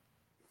beneficial.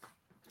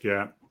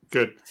 Yeah,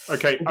 good.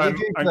 Okay, I'm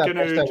going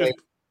to just...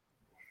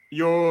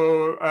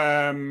 Your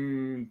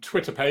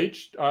Twitter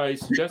page, I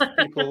suggest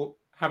people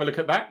have a look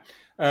at that.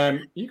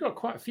 You got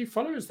quite a few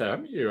followers there,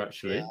 haven't you,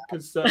 actually?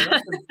 Because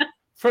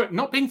for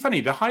not being funny,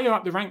 the higher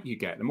up the rank you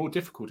get, the more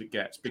difficult it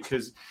gets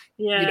because,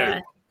 you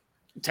know,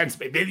 it tends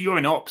to be, you're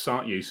in ops,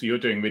 aren't you? So you're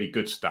doing really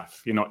good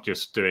stuff. You're not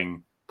just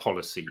doing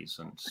policies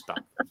and stuff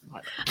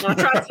like that. I'll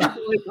try to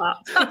avoid that.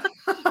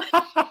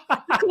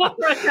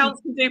 Corporate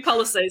accounts can do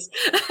policies.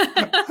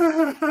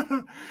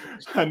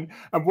 and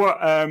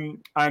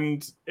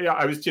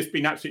I was just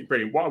being absolutely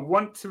brilliant. What I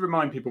want to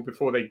remind people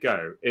before they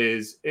go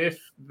is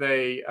if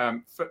they,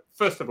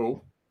 first of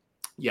all,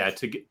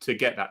 to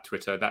get that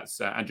Twitter,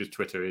 that's Andrew's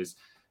Twitter is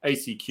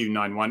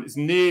ACQ91. It's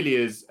nearly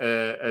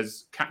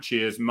as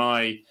catchy as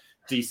my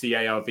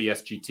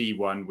DCARVSGT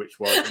one, which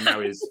was and now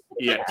is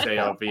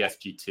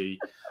EXARVSGT.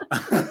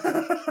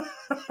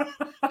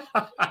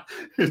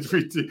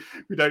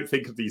 we don't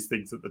think of these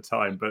things at the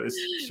time, but it's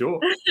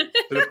short. To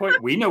the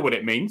point, we know what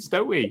it means,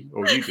 don't we?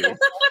 Or you do.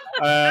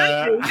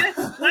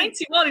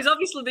 91 is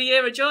obviously the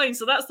year I joined,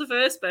 so that's the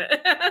first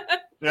bit.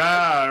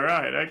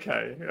 Right.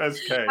 Okay.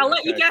 I'll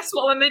let you guess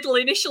what my middle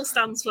initial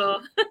stands for.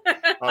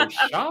 Oh,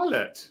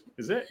 Charlotte,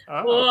 is it?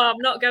 Oh, I'm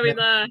not going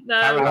there.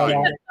 No.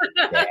 Caroline.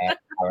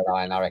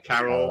 Caroline, I reckon.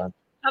 Carol.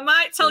 I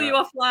might tell you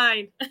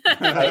offline.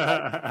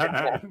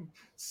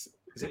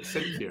 Is it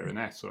Cynthia, an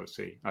S or a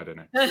C? I don't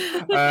know.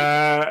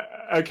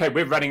 Okay,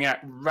 we're running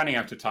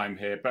out of time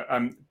here, but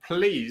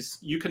please,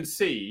 you can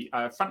see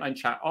Frontline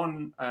Chat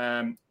on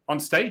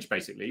stage,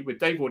 basically, with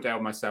Dave Wardell,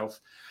 myself,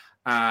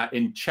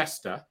 in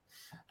Chester,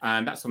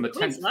 and that's on the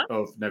 10th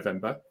of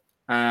November.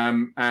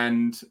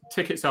 And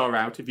tickets are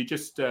out. If you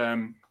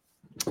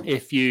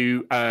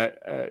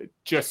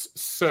just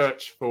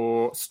search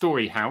for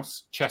Story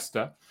House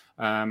Chester,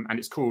 and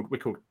we're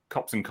called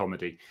Cops and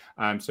Comedy.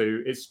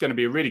 So it's going to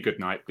be a really good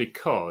night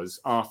because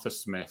Arthur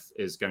Smith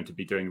is going to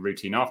be doing a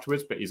routine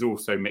afterwards, but he's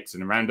also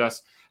mixing around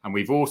us. And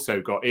we've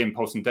also got Ian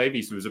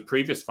Paulson-Davies, who was a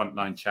previous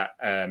Frontline Chat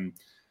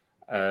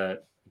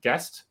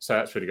guest. So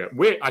that's really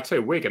good. I tell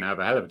you, we're going to have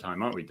a hell of a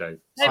time, aren't we, Dave?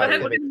 Dave, I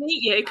hope we can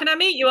meet you. Can I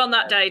meet you on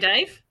that day,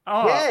 Dave?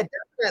 Oh. Yeah,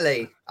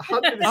 definitely.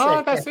 100%.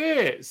 Oh, that's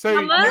it.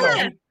 So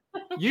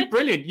you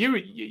brilliant.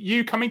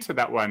 You coming to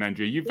that one,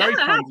 Andrew. You very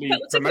kindly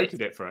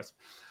promoted it for us.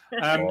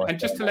 And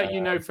just to let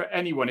you know, for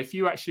anyone, if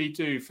you actually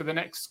do, for the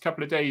next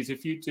couple of days,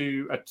 if you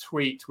do a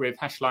tweet with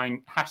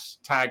hashtag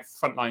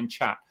Frontline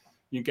Chat,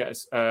 you get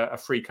a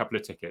free couple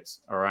of tickets.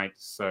 All right.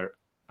 So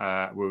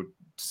we'll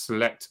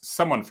select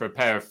someone for a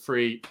pair of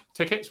free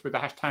tickets with the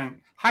hashtag.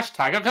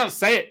 I can't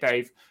say it,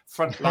 Dave.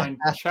 Frontline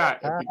Chat.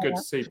 It'd be good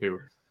to see people.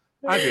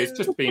 Andrew, it's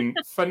just been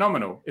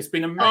phenomenal. It's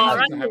been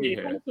amazing to have you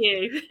here. Thank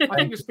you. I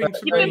think it's been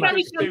You've been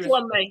very gentle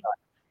on me.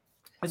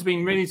 there's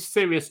been really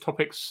serious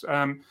topics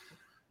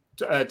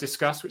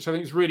discussed, which I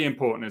think is really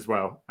important as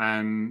well,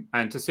 and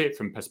to see it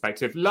from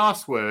perspective.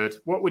 Last word,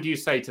 what would you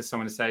say to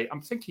someone to say,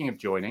 I'm thinking of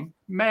joining,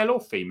 male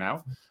or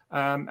female,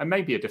 and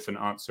maybe a different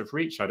answer for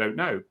each, I don't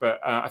know, but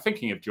I'm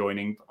thinking of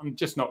joining, I'm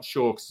just not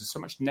sure because there's so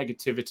much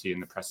negativity in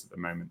the press at the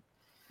moment.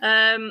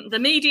 The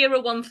media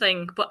are one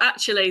thing, but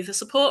actually the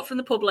support from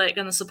the public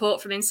and the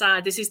support from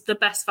inside, this is the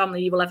best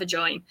family you will ever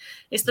join.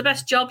 It's the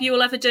best job you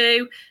will ever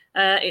do.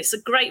 It's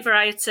a great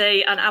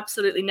variety and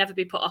absolutely never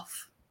be put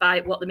off by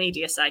what the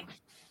media say.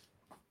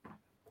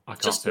 I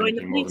can't say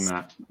anything more than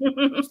that.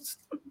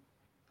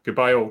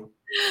 Goodbye all.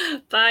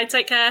 Bye,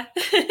 take care.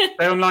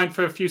 Stay online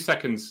for a few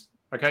seconds,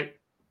 okay?